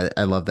 Yeah,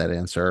 I love that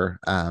answer.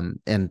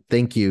 And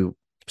thank you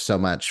so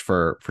much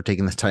for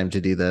taking the time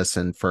to do this,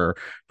 and for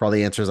all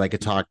the answers. I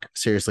could talk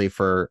seriously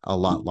for a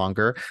lot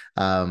longer.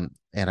 And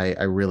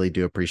I really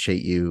do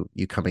appreciate you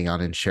coming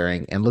on and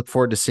sharing, and look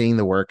forward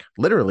to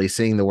literally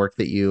seeing the work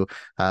that you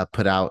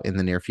put out in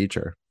the near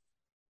future.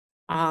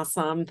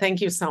 Awesome. Thank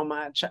you so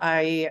much.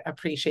 I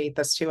appreciate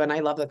this too. And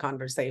I love the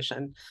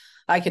conversation.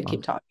 I could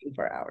keep talking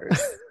for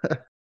hours.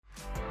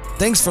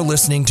 Thanks for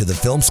listening to the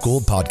Film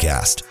School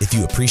podcast. If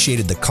you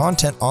appreciated the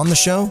content on the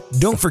show,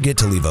 don't forget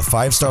to leave a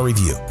 5-star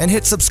review and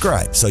hit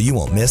subscribe so you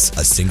won't miss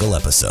a single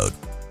episode.